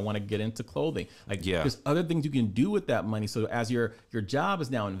estate. I want to get into clothing. There's other things you can do with that money. So as your job is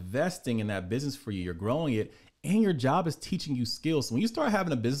now investing in that business for you, you're growing it, and your job is teaching you skills. So when you start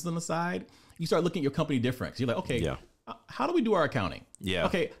having a business on the side, you start looking at your company different. So you're like, okay, how do we do our accounting? Yeah.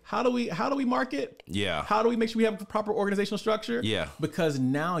 Okay. How do we market? Yeah. How do we make sure we have a proper organizational structure? Yeah. Because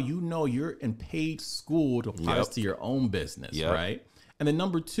now you're in paid school to apply this to your own business, right? And then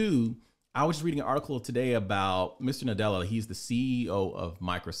number two, I was just reading an article today about Mr. Nadella. He's the CEO of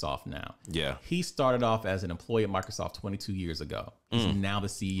Microsoft now. Yeah. He started off as an employee at Microsoft 22 years ago. He's now the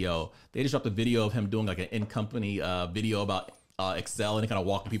CEO. They just dropped a video of him doing like an in-company video about Excel and kind of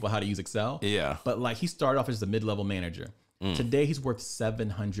walking people how to use Excel. Yeah. But he started off as a mid-level manager. Today, he's worth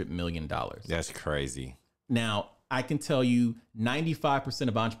 $700 million. That's crazy. Now, I can tell you 95%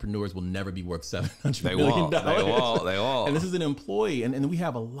 of entrepreneurs will never be worth $700 million. They won't. And this is an employee. And we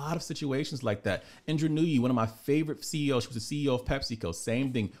have a lot of situations like that. Indra Nooyi, one of my favorite CEOs, she was the CEO of PepsiCo.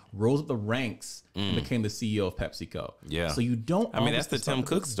 Same thing, rose up the ranks and became the CEO of PepsiCo. Yeah. So you don't... that's the Tim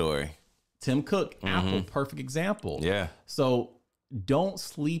Cook story. Tim Cook, Apple, perfect example. Yeah. So don't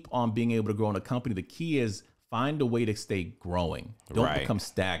sleep on being able to grow in a company. The key is find a way to stay growing. Don't become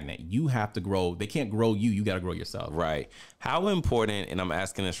stagnant. You have to grow. They can't grow you. You got to grow yourself. Right. How important, and I'm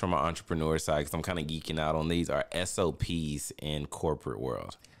asking this from an entrepreneur side because I'm kind of geeking out on these, are SOPs in corporate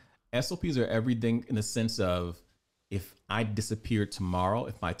world? SOPs are everything in the sense of if I disappear tomorrow,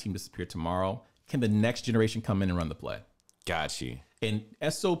 if my team disappeared tomorrow, can the next generation come in and run the play? Got you. And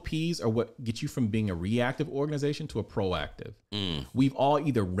SOPs are what get you from being a reactive organization to a proactive. We've all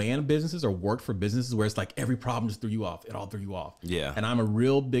either ran businesses or worked for businesses where it's like every problem just threw you off. It all threw you off. Yeah. And I'm a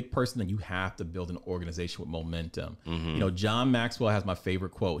real big person that you have to build an organization with momentum. John Maxwell has my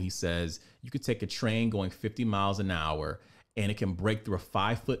favorite quote. He says, you could take a train going 50 miles an hour and it can break through a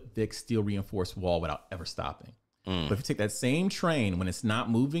 5-foot thick steel reinforced wall without ever stopping. But if you take that same train, when it's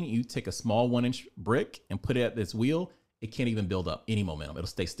not moving, you take a small 1-inch brick and put it at this wheel, it can't even build up any momentum. It'll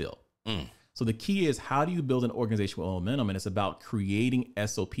stay still. So the key is, how do you build an organization with momentum? And it's about creating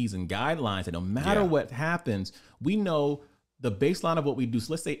SOPs and guidelines. And no matter what happens, we know the baseline of what we do.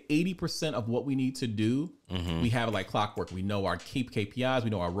 So let's say 80% of what we need to do, we have it like clockwork. We know our KPIs, we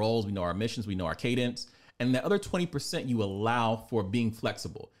know our roles, we know our missions, we know our cadence. And the other 20% you allow for being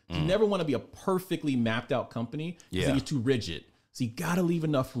flexible. You never want to be a perfectly mapped out company because then you're too rigid. So you got to leave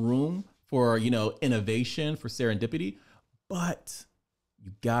enough room for, innovation, for serendipity. But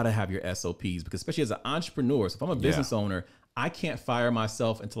you got to have your SOPs, because especially as an entrepreneur, so if I'm a business owner, I can't fire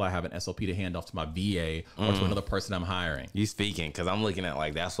myself until I have an SOP to hand off to my VA or to another person I'm hiring. You speaking, because I'm looking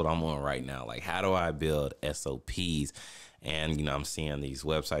at that's what I'm on right now. How do I build SOPs? And, I'm seeing these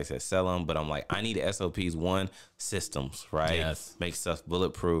websites that sell them, but I'm like, I need SOPs. One, systems, right? Yes. Make stuff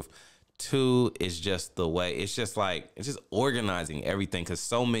bulletproof. Two, is just the way, it's just organizing everything. Because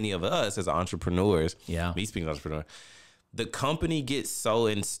so many of us as entrepreneurs, me speaking as entrepreneur, the company gets so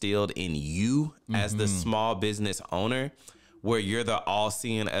instilled in you as the small business owner, where you're the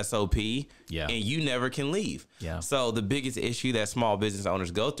all-seeing SOP, and you never can leave. So the biggest issue that small business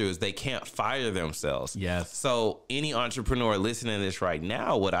owners go through is they can't fire themselves. So any entrepreneur listening to this right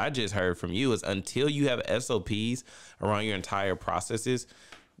now, what I just heard from you is, until you have SOPs around your entire processes,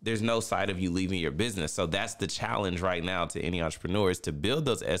 there's no sight of you leaving your business. So that's the challenge right now to any entrepreneurs, to build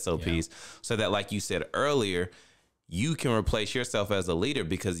those SOPs so that, like you said earlier, you can replace yourself as a leader,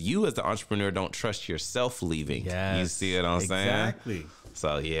 because you as the entrepreneur don't trust yourself leaving. You see what I'm saying? Exactly.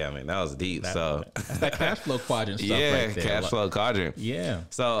 So that was deep. That's that cash flow quadrant stuff right there. Cash flow quadrant.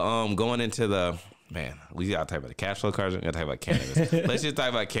 So going into we gotta talk about the cash flow quadrant. We gotta talk about cannabis. Let's just talk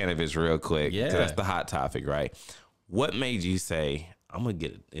about cannabis real quick. That's the hot topic, right? What made you say, I'm gonna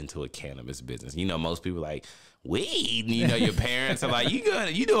get into a cannabis business? Most people like, weed. Your parents are like, you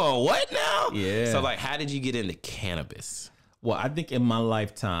doing what now? So how did you get into cannabis? Well, I think in my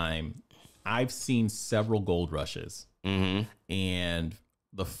lifetime, I've seen several gold rushes. And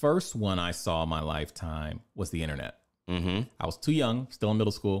the first one I saw in my lifetime was the internet. I was too young, still in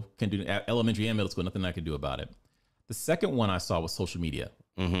middle school, couldn't do elementary and middle school, nothing I could do about it. The second one I saw was social media.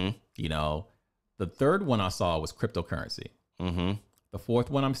 The third one I saw was cryptocurrency. The fourth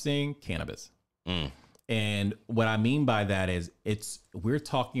one I'm seeing, cannabis. And what I mean by that is, we're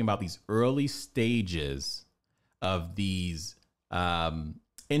talking about these early stages of these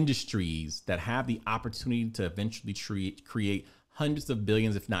industries that have the opportunity to eventually create hundreds of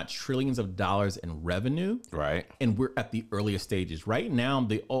billions, if not trillions of dollars in revenue. Right. And we're at the earliest stages. Right now,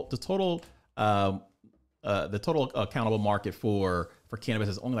 the total accountable market for cannabis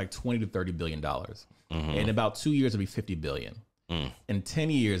is only like $20 to $30 billion. In about 2 years, it'll be 50 billion. In 10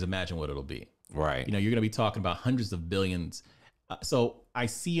 years, imagine what it'll be. Right. You know, you're going to be talking about hundreds of billions. So I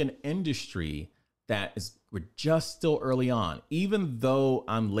see an industry that we're just still early on, even though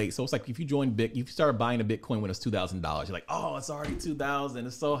I'm late. So it's like if you you started buying a Bitcoin when it's $2,000, you're like, oh, it's already 2,000.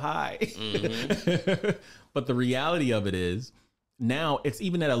 It's so high. But the reality of it is now it's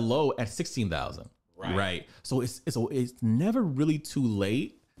even at a low at 16,000. Right. So it's never really too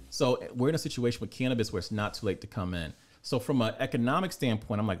late. So we're in a situation with cannabis where it's not too late to come in. So from an economic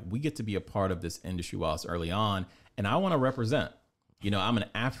standpoint, I'm like, we get to be a part of this industry while it's early on. And I want to represent, you know, I'm an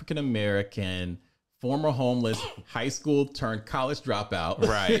African-American, former homeless, high school turned college dropout.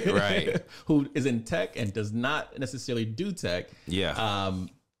 Right. Who is in tech and does not necessarily do tech. Yeah.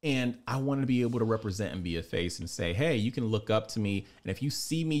 And I want to be able to represent and be a face and say, hey, you can look up to me. And if you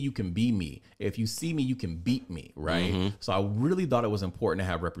see me, you can be me. If you see me, you can beat me. Right. So I really thought it was important to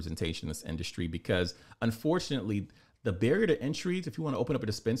have representation in this industry because unfortunately, the barrier to entry, if you want to open up a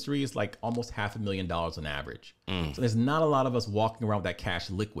dispensary, is like almost $500,000 on average. So there's not a lot of us walking around with that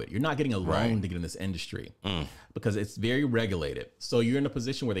cash liquid. You're not getting a loan to get in this industry because it's very regulated. So you're in a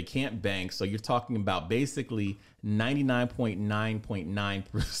position where they can't bank. So you're talking about basically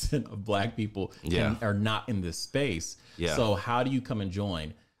 99.9% of Black people are not in this space. So how do you come and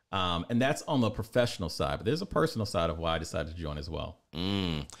join? And that's on the professional side, but there's a personal side of why I decided to join as well.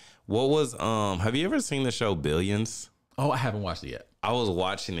 What was have you ever seen the show Billions? Oh, I haven't watched it yet. I was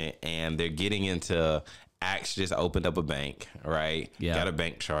watching it and they're getting into Axe just opened up a bank, right? Yeah. Got a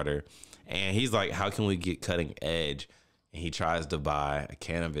bank charter. And he's like, how can we get cutting edge? And he tries to buy a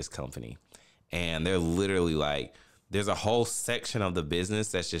cannabis company. And they're literally like, there's a whole section of the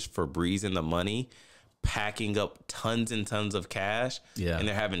business that's just for breezing the money, packing up tons and tons of cash. Yeah. And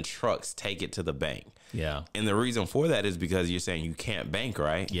they're having trucks take it to the bank. Yeah. And the reason for that is because you're saying you can't bank,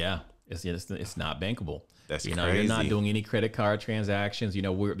 right? Yeah. It's not bankable. That's you know, crazy. You're not doing any credit card transactions. You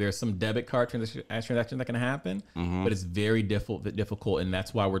know, there's some debit card transactions that can happen, but it's very difficult. And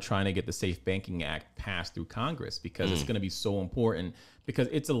that's why we're trying to get the Safe Banking Act passed through Congress because it's going to be so important because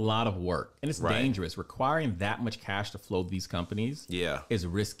it's a lot of work and it's dangerous. Requiring that much cash to flow these companies is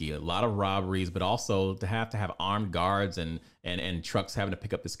risky. A lot of robberies, but also to have armed guards and trucks having to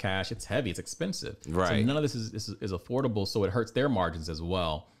pick up this cash. It's heavy. It's expensive. Right. So none of this is affordable. So it hurts their margins as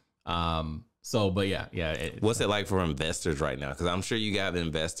well. But yeah. What's it like for investors right now? Because I'm sure you got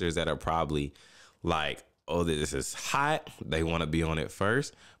investors that are probably like, oh, this is hot. They want to be on it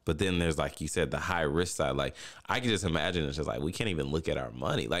first. But then there's, like you said, the high risk side. Like, I can just imagine it's just like, we can't even look at our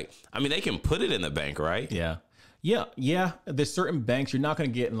money. Like, I mean, they can put it in the bank, right? Yeah. There's certain banks you're not going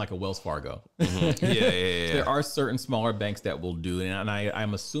to get in like a Wells Fargo. Yeah. There are certain smaller banks that will do it. And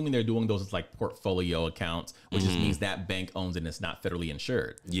I'm assuming they're doing those as like portfolio accounts, which just means that bank owns it and it's not federally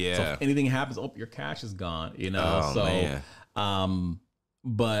insured. Yeah. So if anything happens, your cash is gone, you know? Man.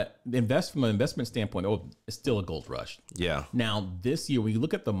 But from an investment standpoint, it's still a gold rush. Yeah. Now, this year, when you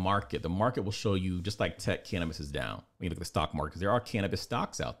look at the market will show you, just like tech, cannabis is down. When you look at the stock market, because there are cannabis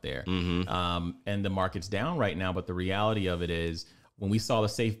stocks out there. And the market's down right now. But the reality of it is, when we saw the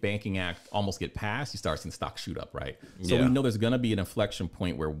Safe Banking Act almost get passed, you start seeing stocks shoot up, right? So we know there's going to be an inflection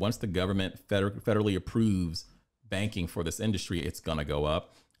point where once the government federally approves banking for this industry, it's going to go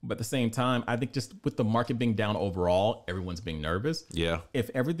up. But at the same time, I think just with the market being down overall, everyone's being nervous. Yeah.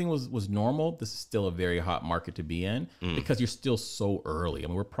 If everything was normal, this is still a very hot market to be in because you're still so early. I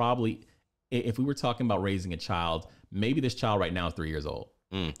mean, we're probably, if we were talking about raising a child, maybe this child right now is 3 years old.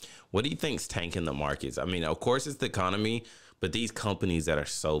 What do you think's tanking the markets? I mean, of course it's the economy, but these companies that are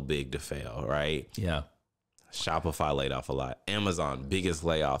so big to fail, right? Yeah. Shopify laid off a lot. Amazon, biggest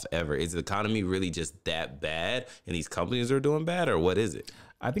layoff ever. Is the economy really just that bad and these companies are doing bad, or what is it?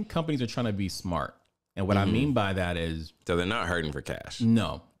 I think companies are trying to be smart. And what I mean by that is... So they're not hurting for cash.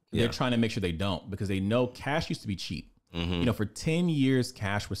 No. They're trying to make sure they don't, because they know cash used to be cheap. You know, for 10 years,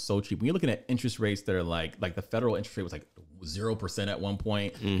 cash was so cheap. When you're looking at interest rates that are like the federal interest rate was like 0% at one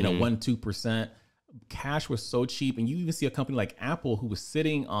point, you know, 1-2%. Cash was so cheap. And you even see a company like Apple who was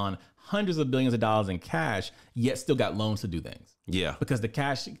sitting on hundreds of billions of dollars in cash, yet still got loans to do things. Yeah. Because the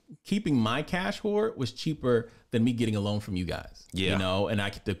cash, keeping my cash hoard was cheaper than me getting a loan from you guys. Yeah. You know, and I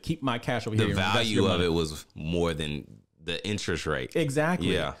get to keep my cash over here. The value of it was more than the interest rate.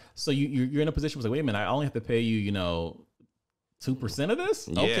 Exactly. Yeah. So you're in a position where it's like, wait a minute, I only have to pay you, you know, 2% of this?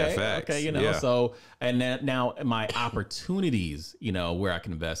 Yeah, Okay. facts. Okay. You know, Yeah. so, and then now my opportunities, you know, where I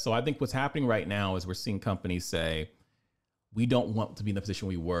can invest. So I think what's happening right now is we're seeing companies say, we don't want to be in the position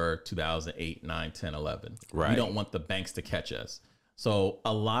we were 2008, 9, 10, 11. Right. We don't want the banks to catch us. So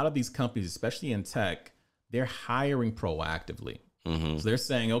a lot of these companies, especially in tech, they're hiring proactively. So they're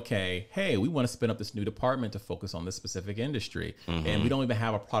saying, okay, hey, we want to spin up this new department to focus on this specific industry. And we don't even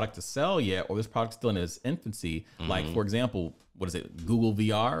have a product to sell yet, or this product's still in its infancy. Like, for example, what is it, Google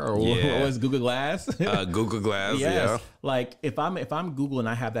VR or what is Google Glass? Google Glass, Yes. yeah. Like if I'm Google and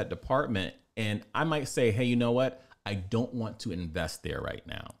I have that department, and I might say, hey, you know what? I don't want to invest there right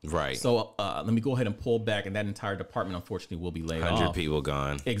now. Right. So let me go ahead and pull back, and that entire department, unfortunately, will be laid 100 off. people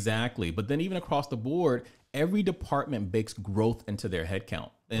gone. Exactly. But then even across the board, every department bakes growth into their headcount.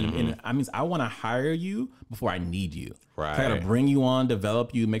 And I mean, I want to hire you before I need you. Right. I got to bring you on,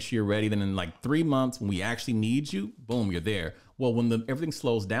 develop you, make sure you're ready. Then in like 3 months, when we actually need you, boom, you're there. Well, when everything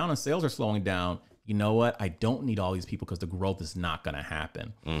slows down and sales are slowing down, you know what? I don't need all these people because the growth is not going to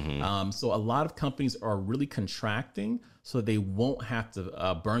happen. So a lot of companies are really contracting so they won't have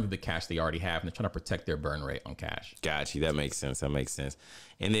to burn through the cash they already have, and they're trying to protect their burn rate on cash. Got you. That makes sense. That makes sense.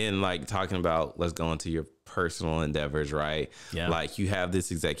 And then like talking about, let's go into your personal endeavors, right? Yeah. Like you have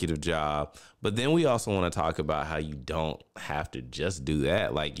this executive job, but then we also want to talk about how you don't have to just do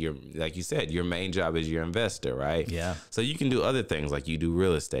that. Like you said, your main job is your investor, right? Yeah. So you can do other things, like you do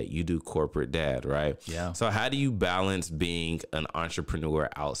real estate, you do corporate dad, right? Yeah. So how do you balance being an entrepreneur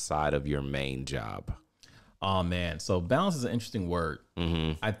outside of your main job? Oh man. So balance is an interesting word.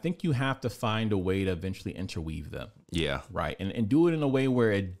 I think you have to find a way to eventually interweave them. Yeah. Right. And do it in a way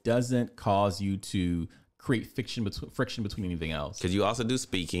where it doesn't cause you to create friction between anything else. Because you also do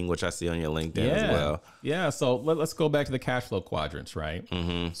speaking, which I see on your LinkedIn as well. Yeah. So let's go back to the cash flow quadrants, right?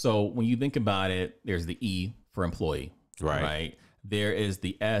 So when you think about it, there's the E for employee, right? There is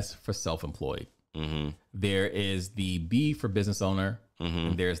the S for self-employed. There is the B for business owner.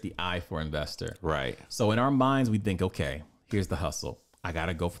 And there's the I for investor. Right. So in our minds, we think, okay, here's the hustle. I got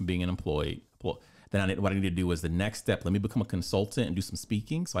to go from being an employee. Then what I need to do is the next step. Let me become a consultant and do some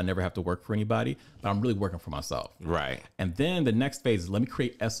speaking, so I never have to work for anybody, but I'm really working for myself. Right. And then the next phase is let me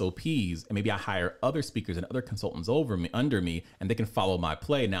create SOPs, and maybe I hire other speakers and other consultants under me, and they can follow my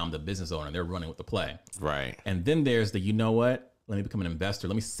play. Now I'm the business owner. They're running with the play. Right. And then there's the, you know what? Let me become an investor.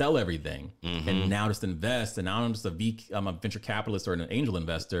 Let me sell everything and now just invest. And now I'm just I'm a venture capitalist or an angel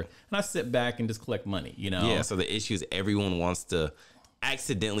investor, and I sit back and just collect money, you know? Yeah. So the issue is everyone wants to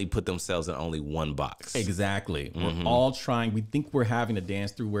accidentally put themselves in only one box. Exactly. We're all trying. We think we're having to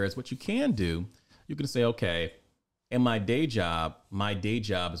dance through. Whereas what you can do, you can say, okay, in my day job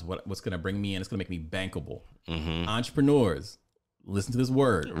is what's going to bring me in. It's going to make me bankable. Entrepreneurs, listen to this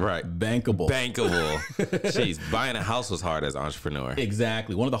word. Right. Bankable. Bankable. Jeez, buying a house was hard as an entrepreneur.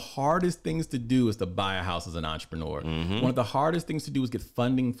 Exactly. One of the hardest things to do is to buy a house as an entrepreneur. One of the hardest things to do is get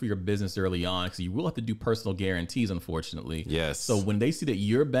funding for your business early on, because you will have to do personal guarantees, unfortunately. Yes. So when they see that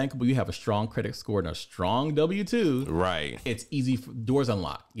you're bankable, you have a strong credit score and a strong W-2. Right. It's easy. Doors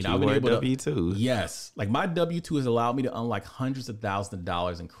unlock. You know, I've been Keyword able W-2. to. Yes. Like my W-2 has allowed me to unlock hundreds of thousands of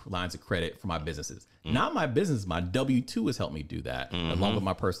dollars in lines of credit for my businesses. Not my business. My W-2 has helped me do that, along with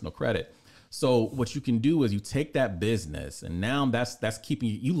my personal credit. So what you can do is you take that business, and now that's keeping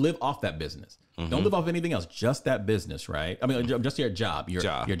you live off that business. Don't live off anything else, just that business, right? I mean, just your job, your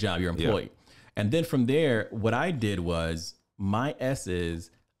employee. And then from there, what I did was my S is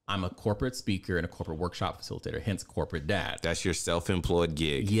I'm a corporate speaker and a corporate workshop facilitator, hence corporate dad. That's your self-employed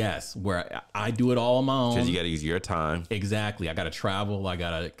gig. Yes, where I do it all on my own. Because you got to use your time. Exactly. I got to travel. I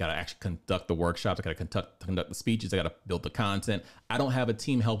got to actually conduct the workshops. I got to conduct the speeches. I got to build the content. I don't have a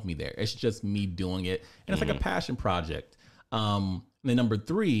team help me there. It's just me doing it. And it's like a passion project. And then number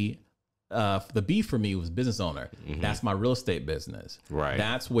 3, the B for me was business owner. That's my real estate business. Right.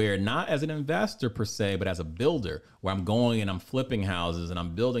 That's where, not as an investor per se, but as a builder, where I'm going and I'm flipping houses and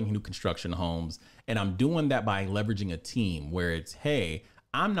I'm building new construction homes. And I'm doing that by leveraging a team where it's, hey,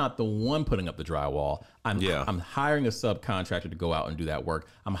 I'm not the one putting up the drywall. I'm hiring a subcontractor to go out and do that work.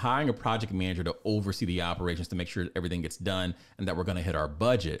 I'm hiring a project manager to oversee the operations to make sure everything gets done and that we're going to hit our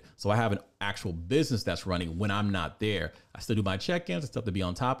budget. So I have an actual business that's running when I'm not there. I still do my check-ins and stuff to be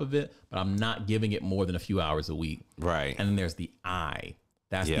on top of it, but I'm not giving it more than a few hours a week. Right. And then there's the I.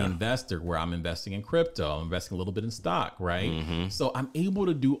 That's the investor, where I'm investing in crypto. I'm investing a little bit in stock, right? So I'm able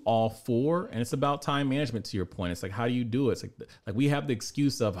to do all 4, and it's about time management. To your point, it's like, how do you do it? It's like we have the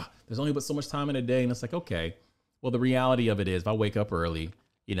excuse of there's only but so much time in a day, and it's like, okay, well, the reality of it is, if I wake up early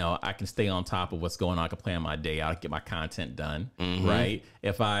you know, I can stay on top of what's going on. I can plan my day out, get my content done, right?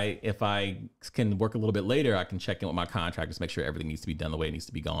 If I can work a little bit later, I can check in with my contractors, make sure everything needs to be done the way it needs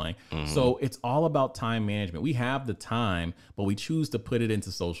to be going. So it's all about time management. We have the time, but we choose to put it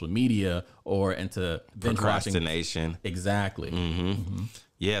into social media or into procrastination. Exactly.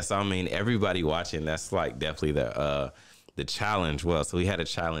 Yes, I mean, everybody watching, that's like definitely the challenge. Well, so we had a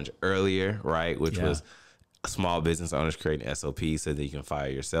challenge earlier, right? Which was small business owners creating SOPs so that you can fire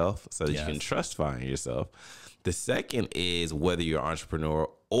yourself, so that you can trust firing yourself. The second is whether you're an entrepreneur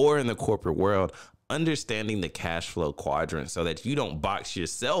or in the corporate world, understanding the cash flow quadrant so that you don't box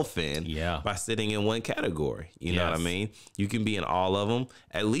yourself in by sitting in one category. You know what I mean? You can be in all of them,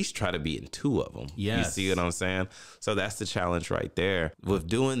 at least try to be in two of them. You see what I'm saying? So that's the challenge right there. With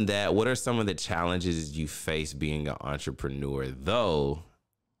doing that, what are some of the challenges you face being an entrepreneur, though,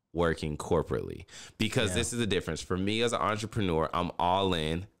 working corporately? Because this is the difference. For me as an entrepreneur, I'm all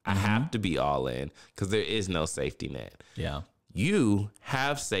in. I have to be all in because there is no safety net. You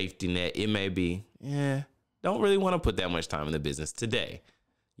have safety net. It may be, don't really want to put that much time in the business today.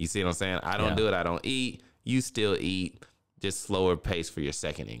 You see what I'm saying? I don't do it. I don't eat. You still eat, just slower pace for your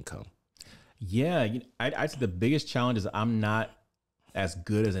second income. I think the biggest challenge is I'm not as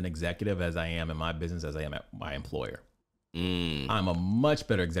good as an executive as I am in my business as I am at my employer. I'm a much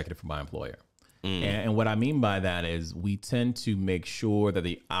better executive for my employer. And what I mean by that is we tend to make sure that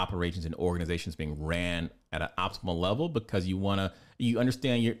the operations and organizations being ran at an optimal level because you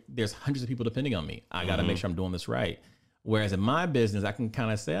understand there's hundreds of people depending on me. I got to make sure I'm doing this right. Whereas in my business, I can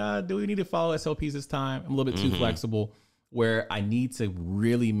kind of say, do we need to follow SOPs this time? I'm a little bit too flexible, where I need to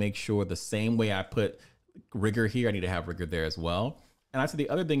really make sure the same way I put rigor here, I need to have rigor there as well. And I say the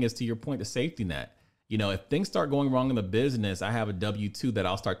other thing is, to your point, the safety net. You know, if things start going wrong in the business, I have a W-2 that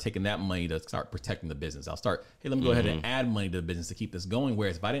I'll start taking that money to start protecting the business. I'll start, hey, let me go ahead and add money to the business to keep this going.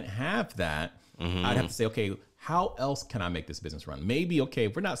 Whereas if I didn't have that, I'd have to say, okay, how else can I make this business run? Maybe, okay,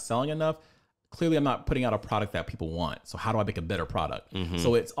 if we're not selling enough, clearly I'm not putting out a product that people want. So how do I make a better product?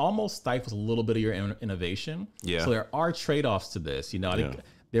 So it's almost stifles a little bit of your innovation. So there are trade-offs to this. You know, I think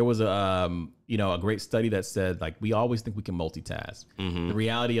there was a great study that said, like, we always think we can multitask. The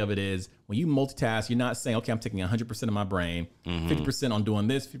reality of it is, when you multitask, you're not saying, okay, I'm taking 100% of my brain, 50% on doing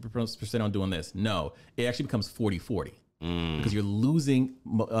this, 50% on doing this. No, it actually becomes 40-40 because you're losing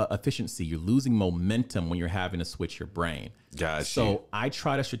efficiency. You're losing momentum when you're having to switch your brain. So I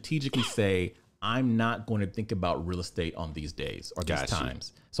try to strategically say, I'm not going to think about real estate on these days or these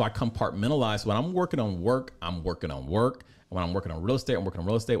times. So I compartmentalize. When I'm working on work, I'm working on work. When I'm working on real estate, I'm working on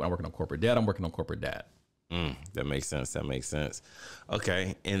real estate. When I'm working on corporate debt, I'm working on corporate debt. That makes sense. That makes sense.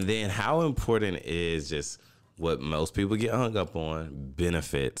 Okay. And then how important is just what most people get hung up on,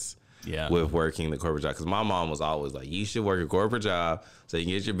 benefits with working the corporate job? Because my mom was always like, you should work a corporate job so you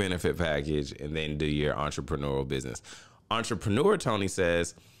can get your benefit package and then do your entrepreneurial business. Entrepreneur Tony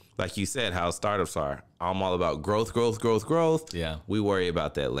says, like you said, how startups are. I'm all about growth. We worry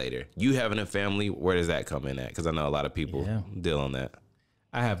about that later. You having a family, where does that come in at? Because I know a lot of people deal on that.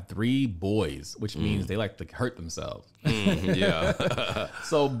 I have 3 boys, which means they like to hurt themselves.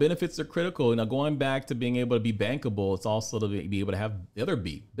 So benefits are critical. Now, going back to being able to be bankable, it's also to be able to have the other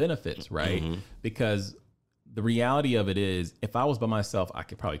B, benefits, right? Because the reality of it is, if I was by myself, I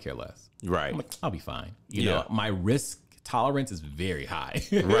could probably care less. Right. I'm like, I'll be fine. You know, my risk tolerance is very high.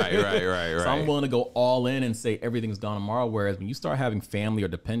 Right. So I'm willing to go all in and say everything's gone tomorrow. Whereas when you start having family or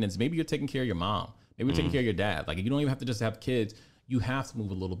dependents, maybe you're taking care of your mom, maybe you're taking care of your dad. Like, you don't even have to just have kids. You have to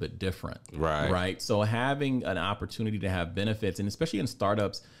move a little bit different. Right. So having an opportunity to have benefits, and especially in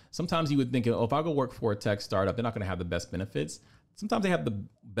startups, sometimes you would think, oh, if I go work for a tech startup, they're not going to have the best benefits. Sometimes they have the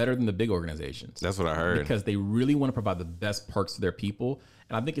better than the big organizations. That's what I heard. Because they really want to provide the best perks to their people.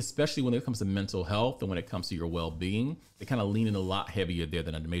 And I think especially when it comes to mental health and when it comes to your well-being, they kind of lean in a lot heavier there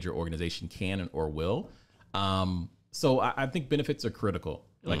than a major organization can or will. So I think benefits are critical.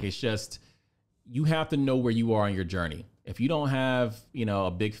 Like, it's just, you have to know where you are on your journey. If you don't have,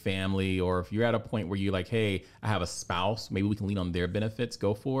 a big family, or if you're at a point where you're like, hey, I have a spouse, maybe we can lean on their benefits,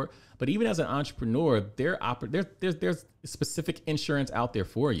 go for it. But even as an entrepreneur, there's specific insurance out there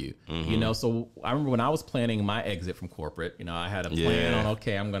for you. So I remember when I was planning my exit from corporate, I had a plan on,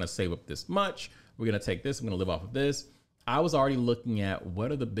 okay, I'm going to save up this much. We're going to take this. I'm going to live off of this. I was already looking at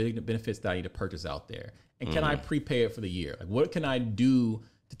what are the big benefits that I need to purchase out there. And can I prepay it for the year? Like, what can I do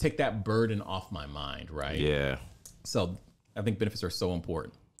to take that burden off my mind, right? Yeah. So I think benefits are so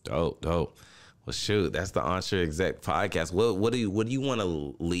important. Dope. Well, shoot, that's the Entre Exec podcast. What do you want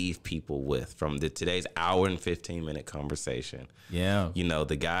to leave people with from today's hour and 15-minute conversation? Yeah.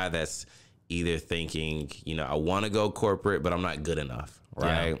 The guy that's either thinking, I want to go corporate, but I'm not good enough,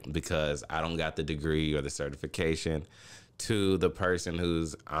 right? Because I don't got the degree or the certification, to the person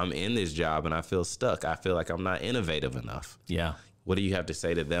who's, I'm in this job and I feel stuck. I feel like I'm not innovative enough. Yeah. What do you have to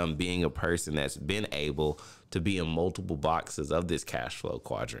say to them, being a person that's been able to be in multiple boxes of this cash flow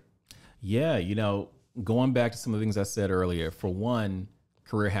quadrant? Yeah, you know, going back to some of the things I said earlier, for one,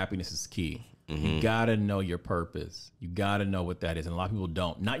 career happiness is key. You gotta know your purpose. You gotta know what that is. And a lot of people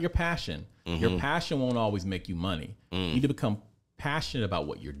don't. Not your passion. Your passion won't always make you money. You need to become passionate about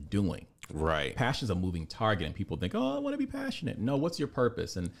what you're doing. Right. Passion is a moving target, and people think, oh, I want to be passionate. No, what's your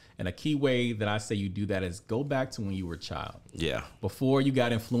purpose? And a key way that I say you do that is go back to when you were a child. Yeah. Before you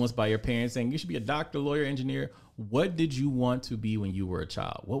got influenced by your parents saying you should be a doctor, lawyer, engineer. What did you want to be when you were a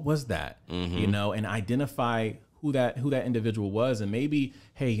child? What was that? You know, and identify who that individual was. And maybe,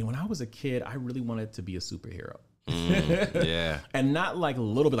 hey, when I was a kid, I really wanted to be a superhero. Yeah. And not like a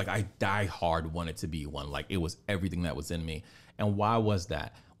little bit like I die hard wanted to be one. Like it was everything that was in me. And why was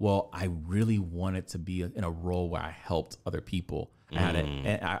that? Well, I really wanted to be in a role where I helped other people.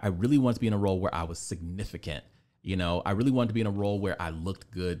 I really wanted to be in a role where I was significant. You know, I really wanted to be in a role where I looked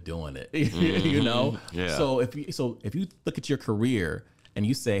good doing it. You know? Yeah. So if you look at your career and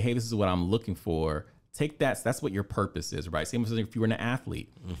you say, hey, this is what I'm looking for, take that. That's what your purpose is, right? Same as if you were an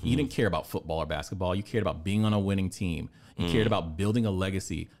athlete. You didn't care about football or basketball. You cared about being on a winning team. You cared about building a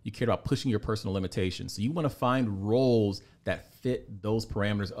legacy. You cared about pushing your personal limitations. So you want to find roles that fit those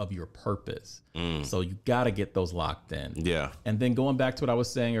parameters of your purpose. So you got to get those locked in. Yeah. And then going back to what I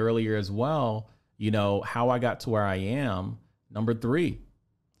was saying earlier as well, you know, how I got to where I am. Number 3,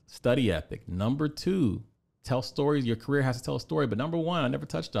 study ethic. Number 2, tell stories. Your career has to tell a story. But number 1, I never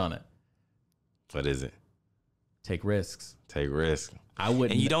touched on it. What is it? Take risks. Take risks. I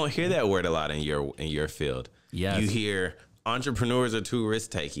wouldn't. And you don't hear that word a lot in your field. Yes. You hear entrepreneurs are too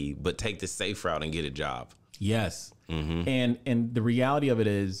risk taking, but take the safe route and get a job. Yes. And the reality of it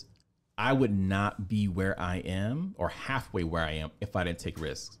is, I would not be where I am or halfway where I am if I didn't take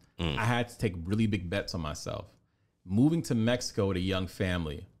risks. I had to take really big bets on myself. Moving to Mexico with a young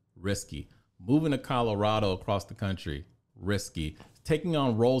family, risky. Moving to Colorado across the country, risky. Taking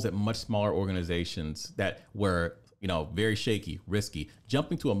on roles at much smaller organizations that were, you know, very shaky, risky.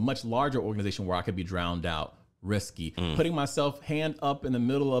 Jumping to a much larger organization where I could be drowned out, risky. Putting myself hand up in the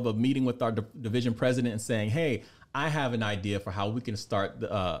middle of a meeting with our division president and saying, hey, I have an idea for how we can start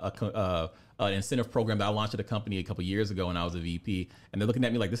an incentive program that I launched at a company a couple years ago when I was a VP. And they're looking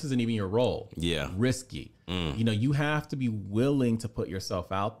at me like, this isn't even your role. Yeah. Risky. You know, you have to be willing to put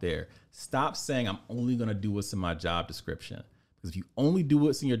yourself out there. Stop saying, I'm only going to do what's in my job description. Because if you only do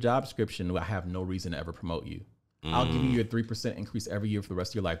what's in your job description, I have no reason to ever promote you. I'll give you a 3% increase every year for the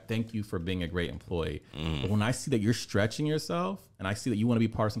rest of your life. Thank you for being a great employee. But when I see that you're stretching yourself and I see that you want to be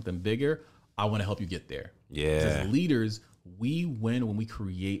part of something bigger, I want to help you get there. Yeah. As leaders, we win when we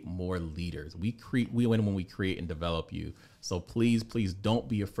create more leaders. We win when we create and develop you. So please, please don't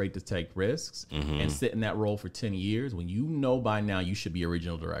be afraid to take risks and sit in that role for 10 years when you know by now you should be a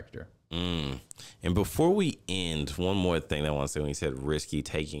regional director. And before we end, one more thing I want to say when you said risky,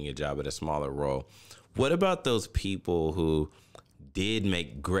 taking a job at a smaller role. What about those people who did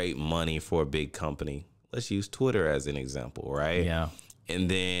make great money for a big company? Let's use Twitter as an example, right? Yeah. And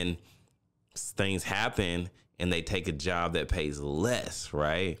then things happen and they take a job that pays less,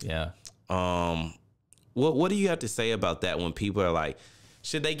 right? Yeah. What do you have to say about that when people are like,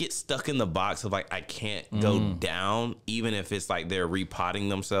 should they get stuck in the box of like, I can't go down, even if it's like they're repotting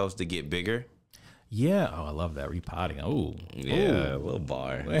themselves to get bigger? Yeah. Oh, I love that. Repotting. Oh, yeah. A little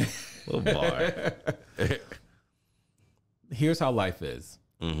bar. Little bar. Here's how life is.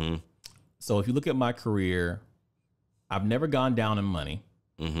 So if you look at my career, I've never gone down in money,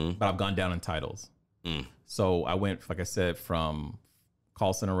 but I've gone down in titles. So I went, like I said, from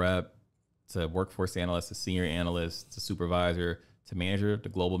call center rep to workforce analyst to senior analyst to supervisor to manager to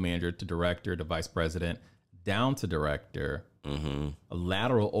global manager to director to vice president down to director, a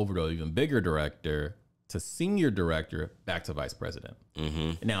lateral over to even bigger director to senior director back to vice president.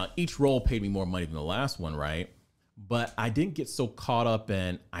 Now, each role paid me more money than the last one, right? But I didn't get so caught up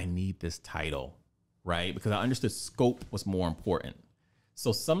in, I need this title, right? Because I understood scope was more important.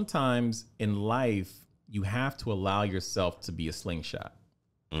 So sometimes in life, you have to allow yourself to be a slingshot.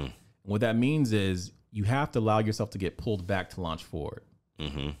 What that means is you have to allow yourself to get pulled back to launch forward.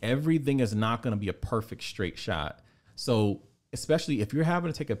 Everything is not going to be a perfect straight shot. So especially if you're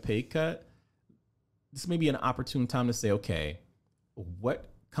having to take a pay cut, this may be an opportune time to say, okay, what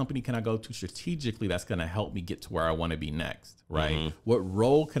company can I go to strategically that's going to help me get to where I want to be next, right? What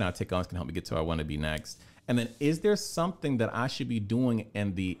role can I take on that's going to help me get to where I want to be next? And then is there something that I should be doing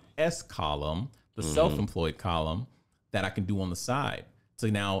in the S column, the self-employed column, that I can do on the side?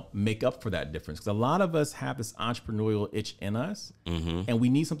 to now make up for that difference. Because a lot of us have this entrepreneurial itch in us, and we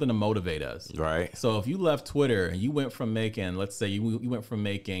need something to motivate us. Right. So if you left Twitter and you went from making, let's say you went from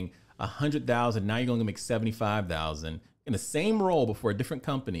making 100,000, now you're going to make 75,000 in the same role before a different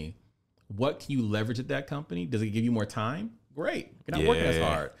company. What can you leverage at that company? Does it give you more time? Great. You're not working as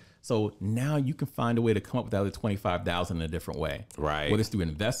hard. So now you can find a way to come up with that other 25,000 in a different way. Right. Whether it's through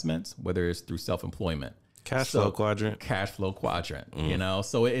investments, whether it's through self-employment. Cash flow quadrant. Cash flow quadrant, you know?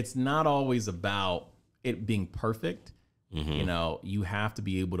 So it's not always about it being perfect. You know, you have to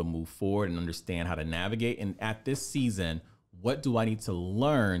be able to move forward and understand how to navigate. And at this season, what do I need to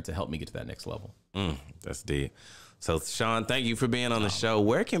learn to help me get to that next level? That's deep. So, Sean, thank you for being on the show.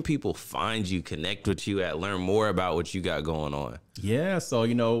 Where can people find you, connect with you at, learn more about what you got going on? Yeah, so,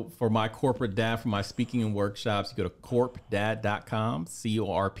 you know, for my corporate dad, for my speaking and workshops, you go to corpdad.com,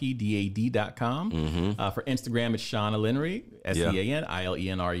 corpdad.com. For Instagram, it's Sean Ilenrey,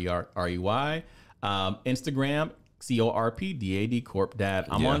 SeanIlenrey. Instagram, CORPDAD, Corp Dad.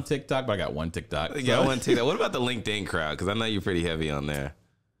 I'm on TikTok, but I got one TikTok. You got one TikTok. What about the LinkedIn crowd? Because I know you're pretty heavy on there.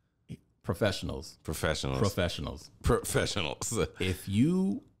 Professionals. If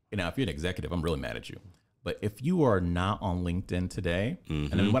you're an executive, I'm really mad at you. But if you are not on LinkedIn today,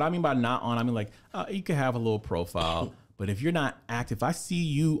 and then what I mean by not on, I mean like you can have a little profile, but if you're not active, I see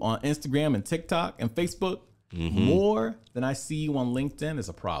you on Instagram and TikTok and Facebook more than I see you on LinkedIn, is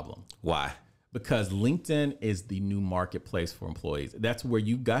a problem. Why? Because LinkedIn is the new marketplace for employees. That's where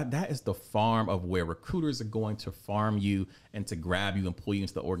that is the farm of where recruiters are going to farm you and to grab you and pull you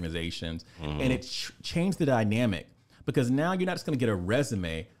into the organizations. And it changed the dynamic, because now you're not just going to get a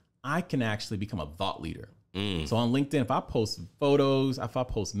resume. I can actually become a thought leader. So on LinkedIn, if I post photos, if I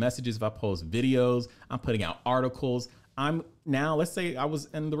post messages, if I post videos, I'm putting out articles. I'm now, let's say I was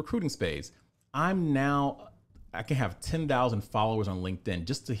in the recruiting space. I can have 10,000 followers on LinkedIn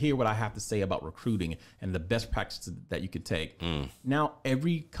just to hear what I have to say about recruiting and the best practices that you could take. Now,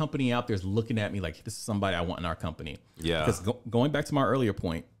 every company out there is looking at me like, this is somebody I want in our company. Yeah. Because going back to my earlier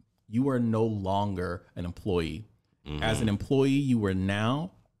point, you are no longer an employee. As an employee, you are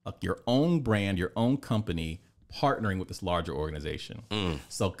now your own brand, your own company, partnering with this larger organization.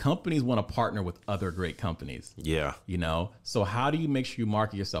 So companies want to partner with other great companies. Yeah. You know, so how do you make sure you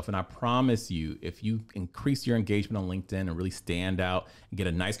market yourself? And I promise you, if you increase your engagement on LinkedIn and really stand out and get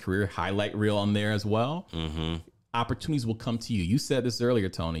a nice career highlight reel on there as well, opportunities will come to you. You said this earlier,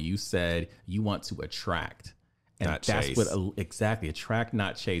 Tony. You said you want to attract. And not that's chase. what exactly attract,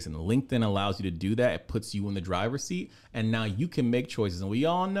 not chase. And LinkedIn allows you to do that. It puts you in the driver's seat, and now you can make choices. And we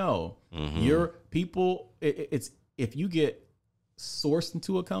all know your people. It's if you get sourced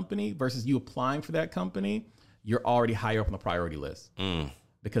into a company versus you applying for that company, you're already higher up on the priority list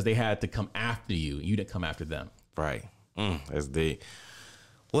because they had to come after you. You didn't come after them. Right. That's deep.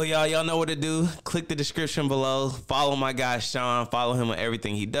 Well, y'all know what to do. Click the description below. Follow my guy, Sean. Follow him on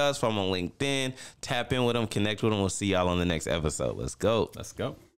everything he does. Follow him on LinkedIn. Tap in with him. Connect with him. We'll see y'all on the next episode. Let's go. Let's go.